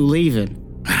you leaving.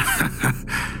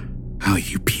 Oh,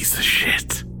 you piece of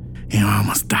shit. You know, I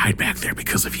almost died back there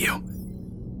because of you.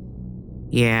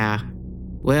 Yeah.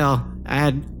 Well,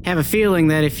 I have a feeling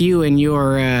that if you and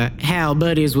your Hal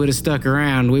buddies would have stuck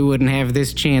around, we wouldn't have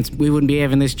this chance. We wouldn't be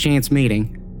having this chance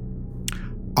meeting.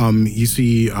 You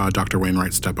see Dr.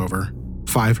 Wainwright step over.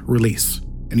 5, release.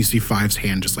 And you see 5's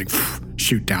hand just like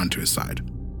shoot down to his side.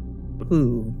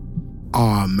 Ooh.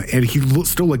 And he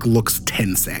still like looks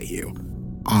tense at you.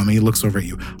 And he looks over at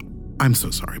you. I'm so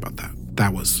sorry about that.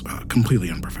 That was completely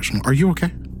unprofessional. Are you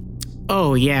okay?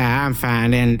 Oh, yeah, I'm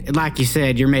fine. And like you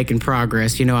said, you're making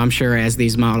progress. You know, I'm sure as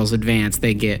these models advance,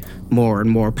 they get more and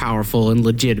more powerful and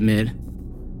legitimate.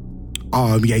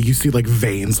 Yeah, you see like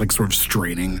veins like sort of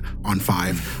straining on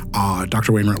 5.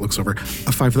 Dr. Wainwright looks over.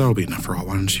 5, that'll be enough for all.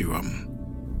 Why don't you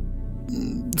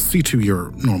see to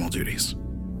your normal duties?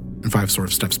 And 5 sort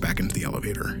of steps back into the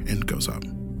elevator and goes up.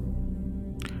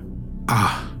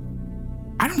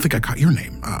 I don't think I caught your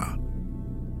name.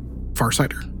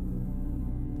 Farsighter.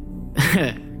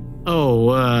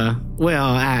 Well,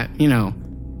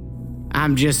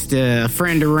 I'm just a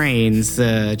friend of Rain's,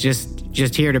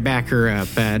 just here to back her up,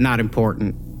 not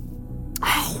important.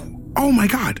 Oh my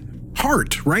God.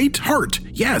 Hart, right? Hart.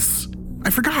 Yes. I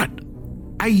forgot.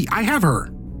 I have her.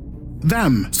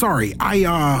 Them. Sorry.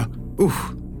 I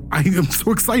am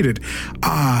so excited.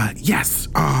 Yes.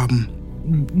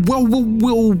 Well,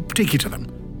 we'll take you to them.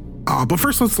 But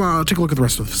first let's take a look at the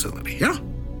rest of the facility, yeah?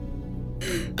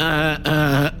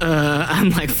 I'm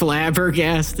like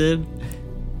flabbergasted.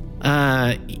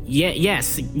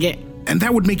 Yes. And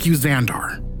that would make you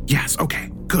Xandar. Yes,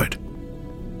 okay, good.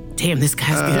 Damn, this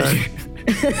guy's good.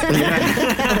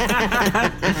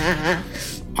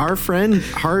 Our friend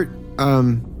Hart,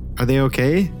 are they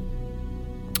okay?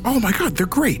 Oh my God, they're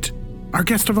great. Our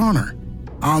guest of honor.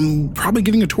 Probably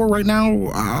getting a tour right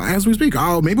now as we speak.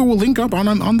 Maybe we'll link up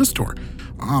on this tour.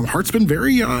 Hart's been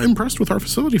very impressed with our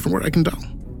facility from what I can tell.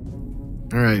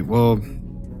 All right, well,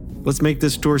 let's make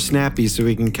this tour snappy so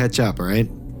we can catch up, all right?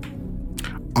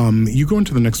 You go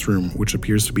into the next room, which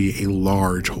appears to be a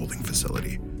large holding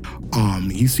facility.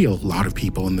 You see a lot of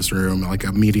people in this room. Like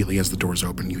immediately as the doors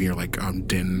open, you hear like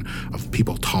din of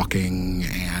people talking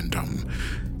and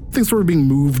things sort of being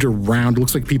moved around. It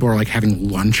looks like people are like having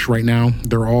lunch right now.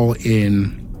 They're all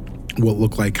in what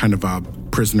look like kind of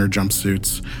prisoner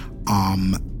jumpsuits.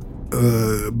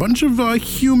 A bunch of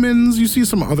humans. You see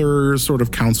some other sort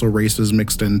of council races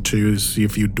mixed in too. You see a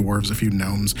few dwarves, a few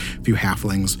gnomes, a few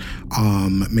halflings,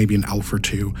 maybe an elf or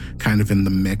two kind of in the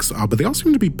mix. But they all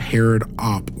seem to be paired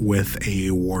up with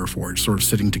a warforged, sort of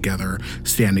sitting together,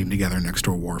 standing together next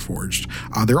to a warforged.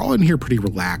 They're all in here pretty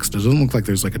relaxed. It doesn't look like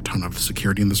there's like a ton of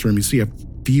security in this room. You see a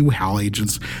few HAL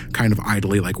agents kind of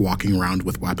idly like walking around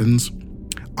with weapons.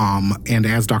 And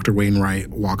as Dr. Wainwright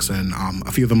walks in,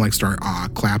 a few of them like start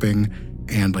clapping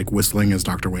and like whistling as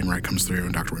Dr. Wainwright comes through,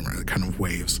 and Dr. Wainwright kind of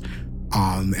waves.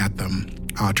 at them,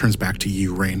 turns back to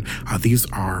you, Rain. These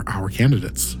are our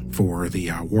candidates for the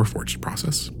Warforged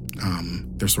process.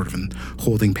 They're sort of in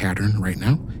holding pattern right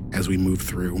now as we move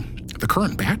through the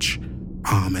current batch.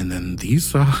 And then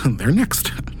these, they're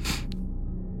next.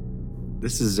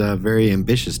 This is very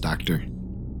ambitious, Doctor.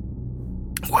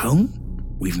 Well,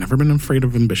 we've never been afraid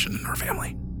of ambition in our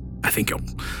family. I think you'll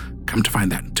come to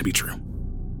find that to be true.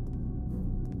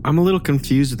 I'm a little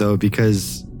confused, though,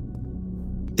 because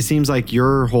it seems like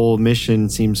your whole mission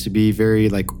seems to be very,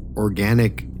 like,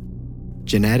 organic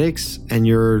genetics, and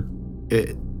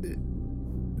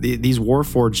these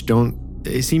Warforged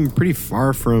they seem pretty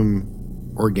far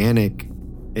from organic.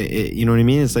 You know what I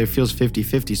mean? It's like, it feels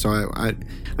 50-50, so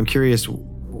I'm curious,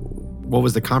 what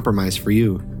was the compromise for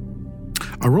you?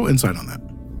 I'll roll insight on that.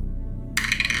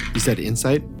 You said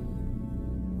insight?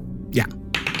 Yeah.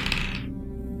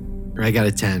 I got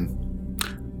a 10.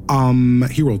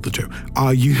 He rolled the 2.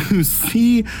 You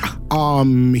see,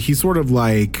 he sort of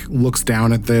like looks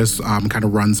down at this, kind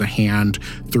of runs a hand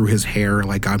through his hair,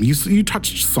 like, you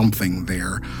touched something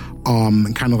there,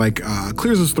 and kind of like,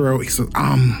 clears his throat. He says,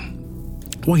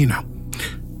 well, you know,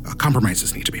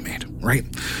 compromises need to be made, right?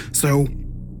 So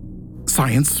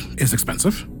science is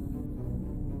expensive,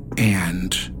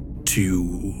 and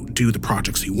to do the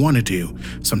projects you want to do,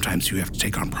 sometimes you have to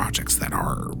take on projects that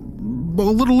are a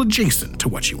little adjacent to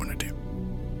what you want to do,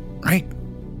 right?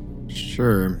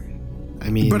 Sure. I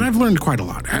mean... But I've learned quite a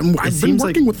lot. I've been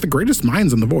working with the greatest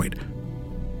minds in the Void.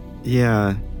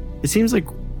 Yeah. It seems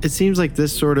like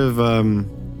this sort of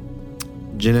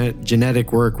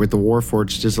genetic work with the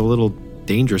Warforged is a little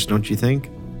dangerous, don't you think?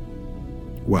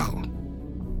 Well,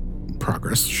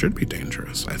 progress should be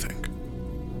dangerous, I think.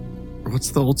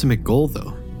 What's the ultimate goal,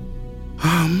 though?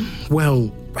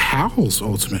 Well, Hal's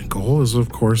ultimate goal is, of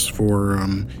course, for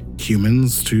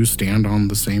humans to stand on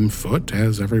the same foot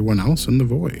as everyone else in the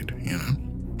Void, you know?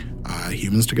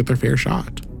 Humans to get their fair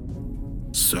shot.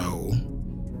 So,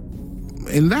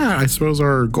 in that, I suppose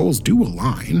our goals do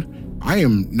align. I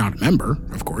am not a member,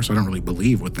 of course. I don't really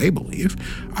believe what they believe.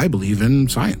 I believe in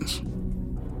science.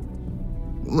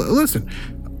 Listen,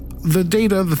 the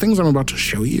data, the things I'm about to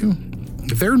show you,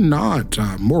 they're not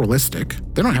moralistic.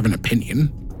 They don't have an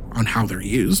opinion on how they're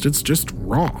used. It's just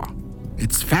raw.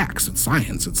 It's facts. It's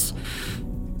science. It's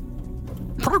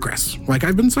progress, like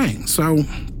I've been saying. So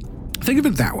think of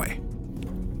it that way.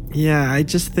 Yeah, I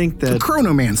just think that...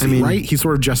 Chronomancy, right? He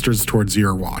sort of gestures towards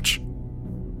your watch.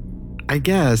 I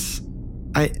guess.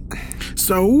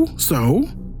 So,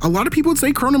 a lot of people would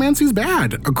say chronomancy is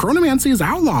bad. Chronomancy is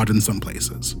outlawed in some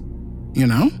places, you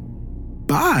know?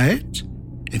 But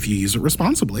if you use it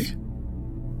responsibly,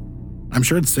 I'm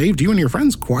sure it saved you and your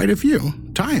friends quite a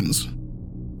few times.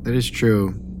 That is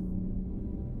true.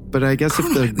 But I guess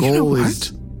if the goal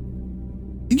is...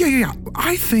 Yeah.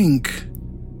 I think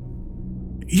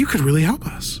you could really help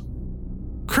us.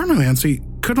 Chronomancy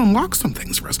could unlock some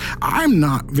things for us. I'm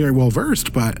not very well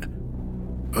versed, but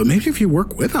maybe if you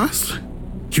work with us,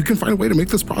 you can find a way to make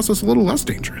this process a little less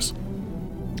dangerous.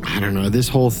 I don't know. This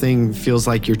whole thing feels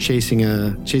like you're chasing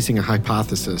a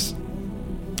hypothesis.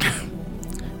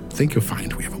 I think you'll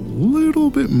find we have a little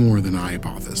bit more than a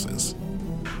hypothesis.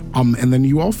 And then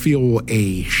you all feel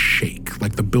a shake,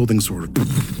 like the building sort of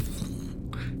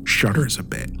shudders a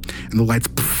bit, and the lights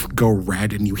go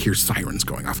red, and you hear sirens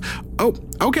going off. Oh,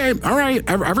 okay, all right,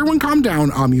 everyone calm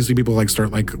down. You see people like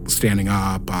start like standing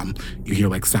up. You hear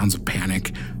like sounds of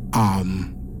panic.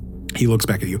 He looks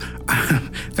back at you.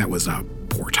 That was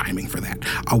poor timing for that.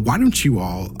 Why don't you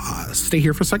all stay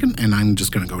here for a second, and I'm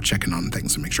just gonna go check in on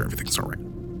things and make sure everything's all right.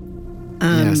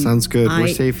 Yeah, sounds good. We're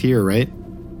safe here, right?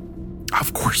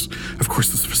 Of course,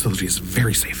 this facility is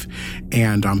very safe.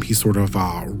 And he sort of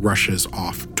rushes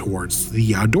off towards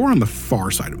the door on the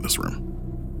far side of this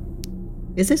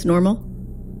room. Is this normal?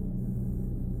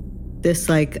 This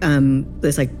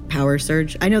power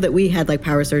surge? I know that we had like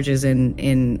power surges in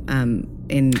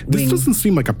This Wing. doesn't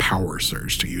seem like a power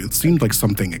surge to you. It seemed like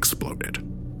something exploded.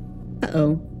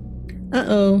 Uh-oh.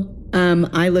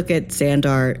 I look at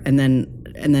Xandar and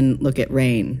then look at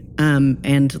Rain.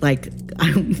 And like,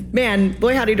 man,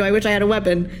 boy, howdy do I wish I had a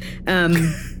weapon.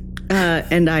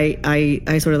 And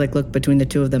I sort of like look between the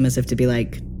two of them as if to be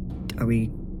like, are we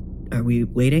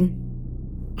waiting?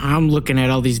 I'm looking at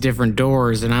all these different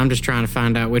doors, and I'm just trying to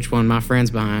find out which one my friend's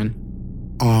behind.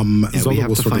 Zelda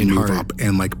will sort of move up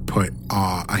and like put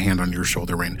a hand on your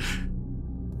shoulder, Rain.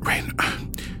 Rain,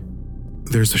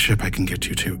 there's a ship I can get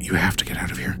you to. You have to get out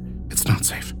of here. It's not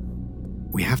safe.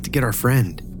 We have to get our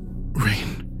friend.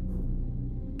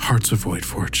 Rain, Hearts of Void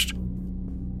Forged.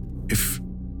 If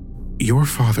your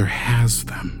father has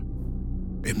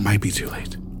them, it might be too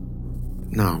late.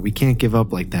 No, we can't give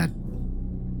up like that.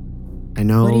 I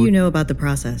know. What do you know about the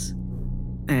process?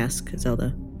 I ask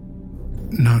Zelda.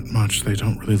 Not much. They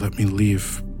don't really let me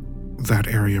leave that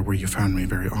area where you found me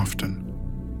very often.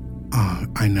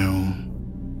 I know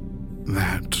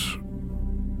that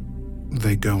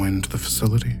they go into the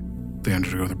facility, they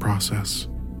undergo the process,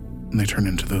 and they turn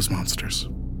into those monsters.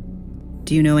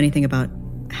 Do you know anything about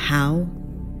how?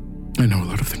 I know a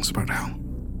lot of things about Hal.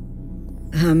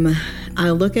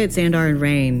 I'll look at Xandar and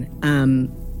Rain,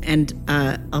 and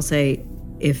I'll say,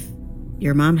 if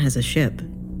your mom has a ship,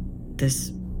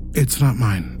 this... It's not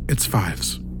mine. It's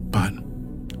Five's. But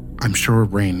I'm sure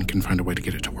Rain can find a way to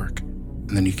get it to work.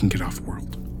 And then you can get off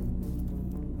world.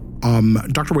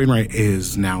 Dr. Wainwright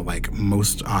is now like more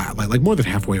than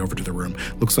halfway over to the room.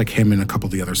 Looks like him and a couple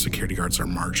of the other security guards are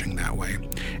marching that way.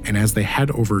 And as they head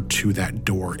over to that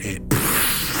door, it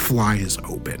flies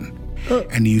open.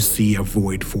 And you see a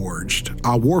Warforged,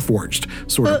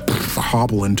 sort of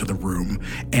hobble into the room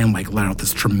and like let out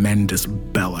this tremendous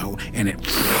bellow, and it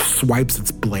swipes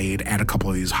its blade at a couple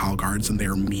of these Hal guards, and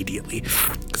they're immediately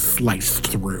sliced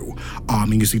through.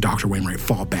 And you see Dr. Wainwright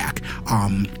fall back,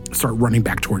 start running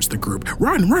back towards the group.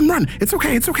 Run! It's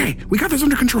okay. We got this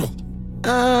under control.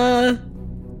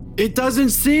 It doesn't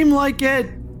seem like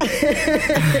it.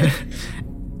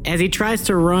 As he tries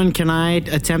to run, can I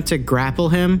attempt to grapple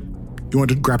him? You want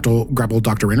to grapple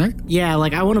Dr. Wainwright? Yeah,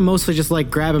 like I want to mostly just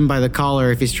like grab him by the collar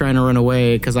if he's trying to run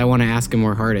away, because I want to ask him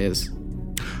where Hart is.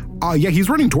 Yeah, he's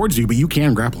running towards you, but you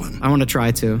can grapple him. I want to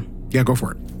try to. Yeah, go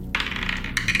for it.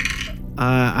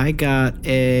 I got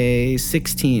a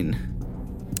 16.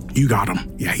 You got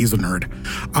him. Yeah, he's a nerd.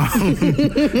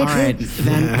 All right,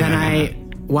 then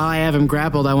while I have him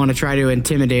grappled, I want to try to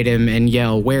intimidate him and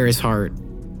yell, "Where is Hart?"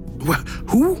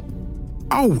 Who?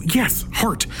 Oh, yes,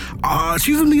 Hart.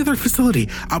 She's in the other facility,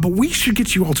 but we should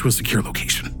get you all to a secure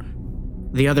location.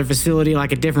 The other facility,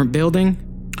 like a different building?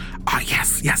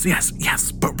 Yes.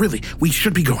 But really, we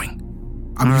should be going.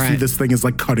 You see this thing is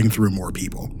like cutting through more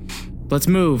people. Let's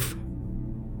move.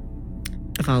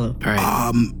 I follow. All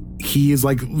right. He is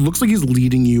like, looks like he's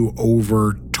leading you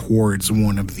over towards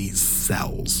one of these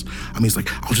cells. He's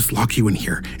like, I'll just lock you in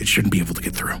here. It shouldn't be able to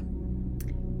get through.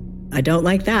 I don't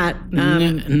like that.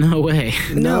 No way.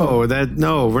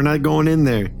 No, we're not going in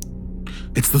there.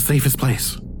 It's the safest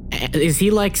place. Is he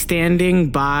like standing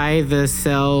by the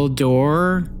cell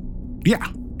door? Yeah.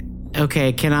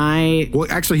 Okay, can I... Well,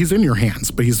 actually, he's in your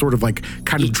hands, but he's sort of like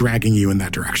kind of dragging you in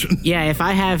that direction. Yeah, if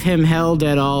I have him held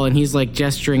at all and he's like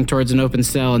gesturing towards an open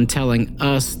cell and telling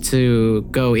us to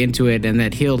go into it and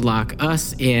that he'll lock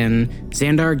us in,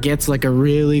 Xandar gets like a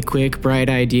really quick, bright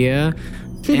idea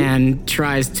and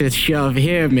tries to shove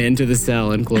him into the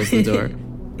cell and close the door.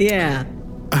 Yeah.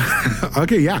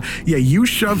 Okay, yeah, you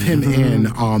shove him in.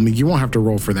 You won't have to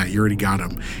roll for that. You already got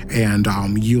him. And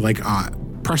you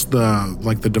press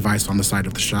the device on the side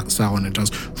of the cell, and it does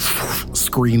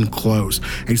screen close.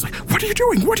 And he's like, what are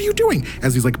you doing?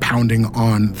 As he's like pounding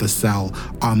on the cell,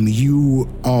 you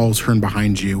all turn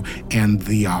behind you, and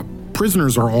the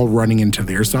prisoners are all running into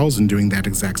their cells and doing that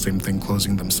exact same thing,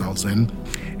 closing themselves in,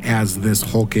 as this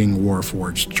hulking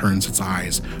Warforged turns its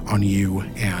eyes on you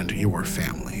and your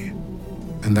family.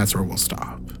 And that's where we'll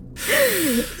stop.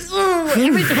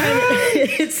 Every time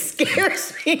it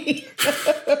scares me.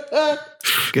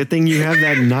 Good thing you have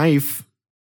that knife.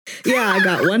 Yeah, I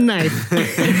got one knife.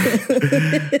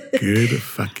 Good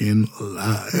fucking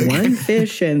luck. One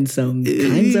fish and some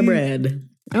kinds of bread.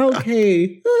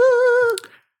 Okay.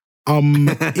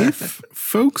 If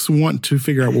folks want to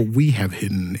figure out what we have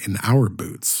hidden in our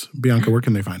boots, Bianca, where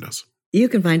can they find us? You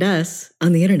can find us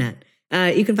on the internet.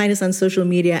 You can find us on social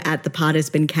media at The Pod Has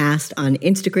Been Cast on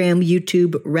Instagram,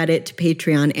 YouTube, Reddit,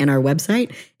 Patreon, and our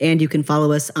website. And you can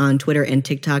follow us on Twitter and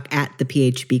TikTok at The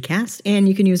PHB Cast. And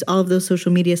you can use all of those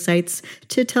social media sites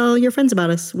to tell your friends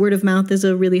about us. Word of mouth is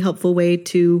a really helpful way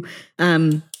to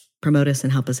promote us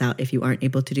and help us out if you aren't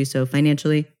able to do so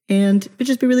financially. And it'd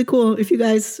just be really cool if you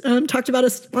guys talked about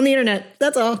us on the internet.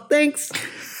 That's all. Thanks.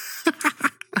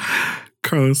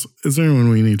 Carlos, is there anyone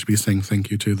we need to be saying thank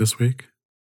you to this week?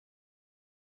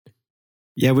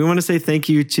 Yeah, we want to say thank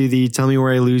you to the Tell Me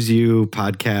Where I Lose You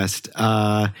podcast.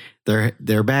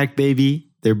 They're back, baby.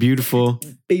 They're beautiful.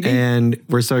 Baby. And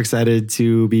we're so excited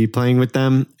to be playing with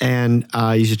them. And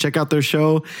you should check out their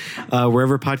show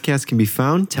wherever podcasts can be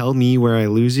found. Tell Me Where I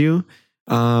Lose You.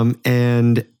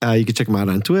 And you can check them out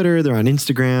on Twitter. They're on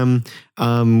Instagram.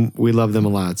 We love them a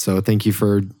lot. So thank you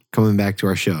for coming back to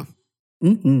our show.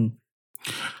 Mm-hmm.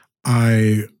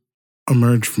 I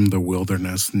emerged from the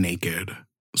wilderness naked,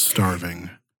 starving,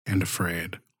 and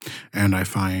afraid. and I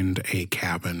find a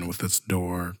cabin with its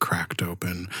door cracked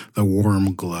open, the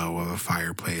warm glow of a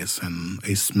fireplace, and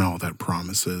a smell that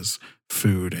promises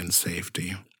food and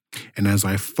safety. And as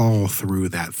I fall through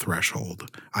that threshold,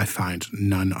 I find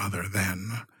none other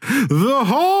than the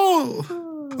Hall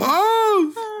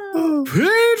of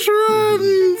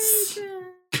Patrons!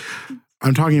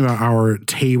 I'm talking about our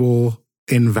table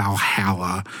in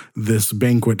Valhalla, this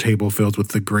banquet table filled with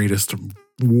the greatest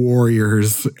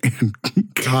warriors and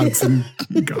gods and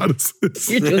goddesses.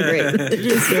 You're doing great.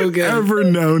 You're so good. Ever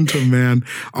known to man.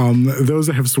 Those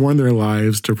that have sworn their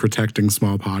lives to protecting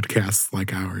small podcasts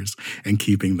like ours and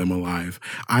keeping them alive.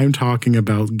 I'm talking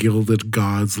about gilded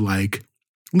gods like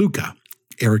Luca,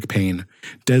 Eric Payne,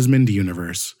 Desmond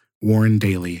Universe, Warren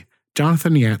Daly,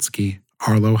 Jonathan Yatsky,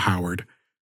 Arlo Howard,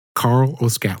 Carl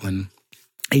O'Scatlin,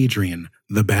 Adrian,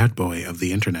 the bad boy of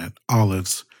the internet,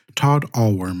 Olives, Todd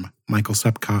Allworm, Michael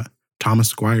Sepcott, Thomas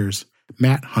Squires,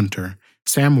 Matt Hunter,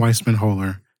 Sam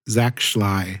Weissman-Holler, Zach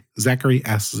Schley, Zachary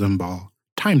S. Zimbal,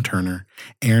 Time Turner,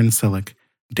 Aaron Sillick,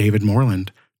 David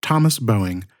Moreland, Thomas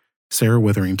Boeing, Sarah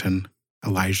Witherington,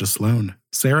 Elijah Sloan,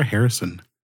 Sarah Harrison,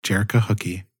 Jerica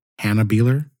Hookey, Hannah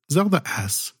Beeler, Zelda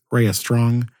S., Rhea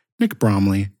Strong, Nick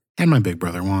Bromley, and my big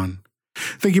brother Juan.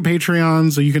 Thank you,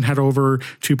 Patreons. You can head over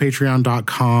to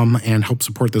patreon.com and help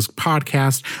support this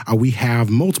podcast. We have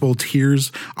multiple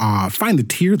tiers. Find the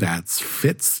tier that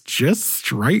fits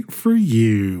just right for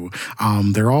you.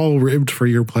 They're all ribbed for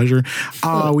your pleasure.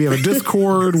 We have a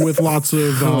Discord with lots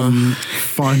of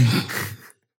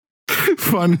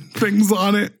fun things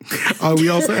on it. We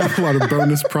also have a lot of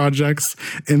bonus projects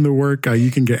in the work. You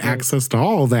can get access to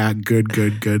all that good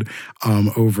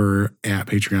over at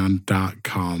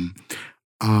patreon.com.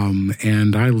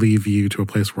 And I leave you to a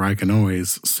place where I can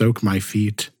always soak my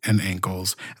feet and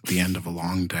ankles at the end of a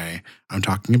long day. I'm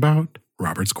talking about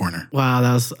Robert's Corner. Wow,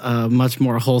 that was much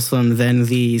more wholesome than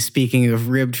the speaking of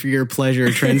ribbed for your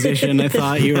pleasure transition I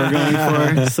thought you were going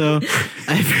for. So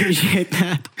I appreciate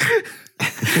that.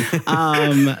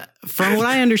 From what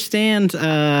I understand,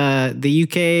 the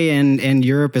UK and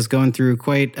Europe is going through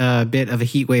quite a bit of a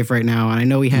heat wave right now. And I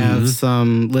know we have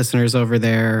some listeners over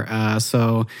there.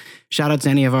 So shout out to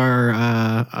any of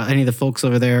the folks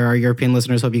over there, our European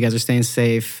listeners. Hope you guys are staying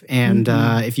safe. And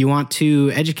if you want to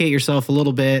educate yourself a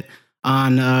little bit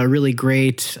on a really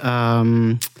great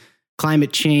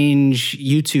climate change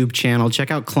YouTube channel,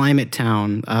 check out Climate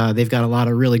Town. They've got a lot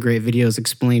of really great videos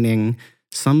explaining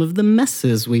some of the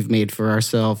messes we've made for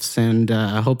ourselves and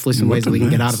hopefully some ways that we can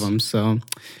get out of them. So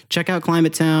check out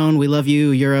Climate Town. We love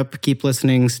you, Europe. Keep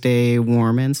listening. Stay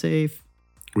warm and safe.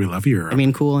 We love you, Europe. I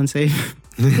mean, cool and safe.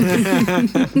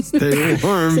 Stay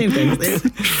warm. Same thing.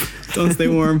 Don't stay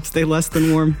warm. Stay less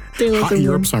than warm. Stay less Hot than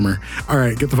Europe warm. summer. All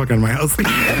right, get the fuck out of my house.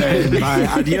 Bye.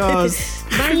 Adios.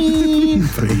 Bye.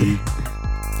 Bye.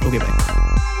 Okay, bye.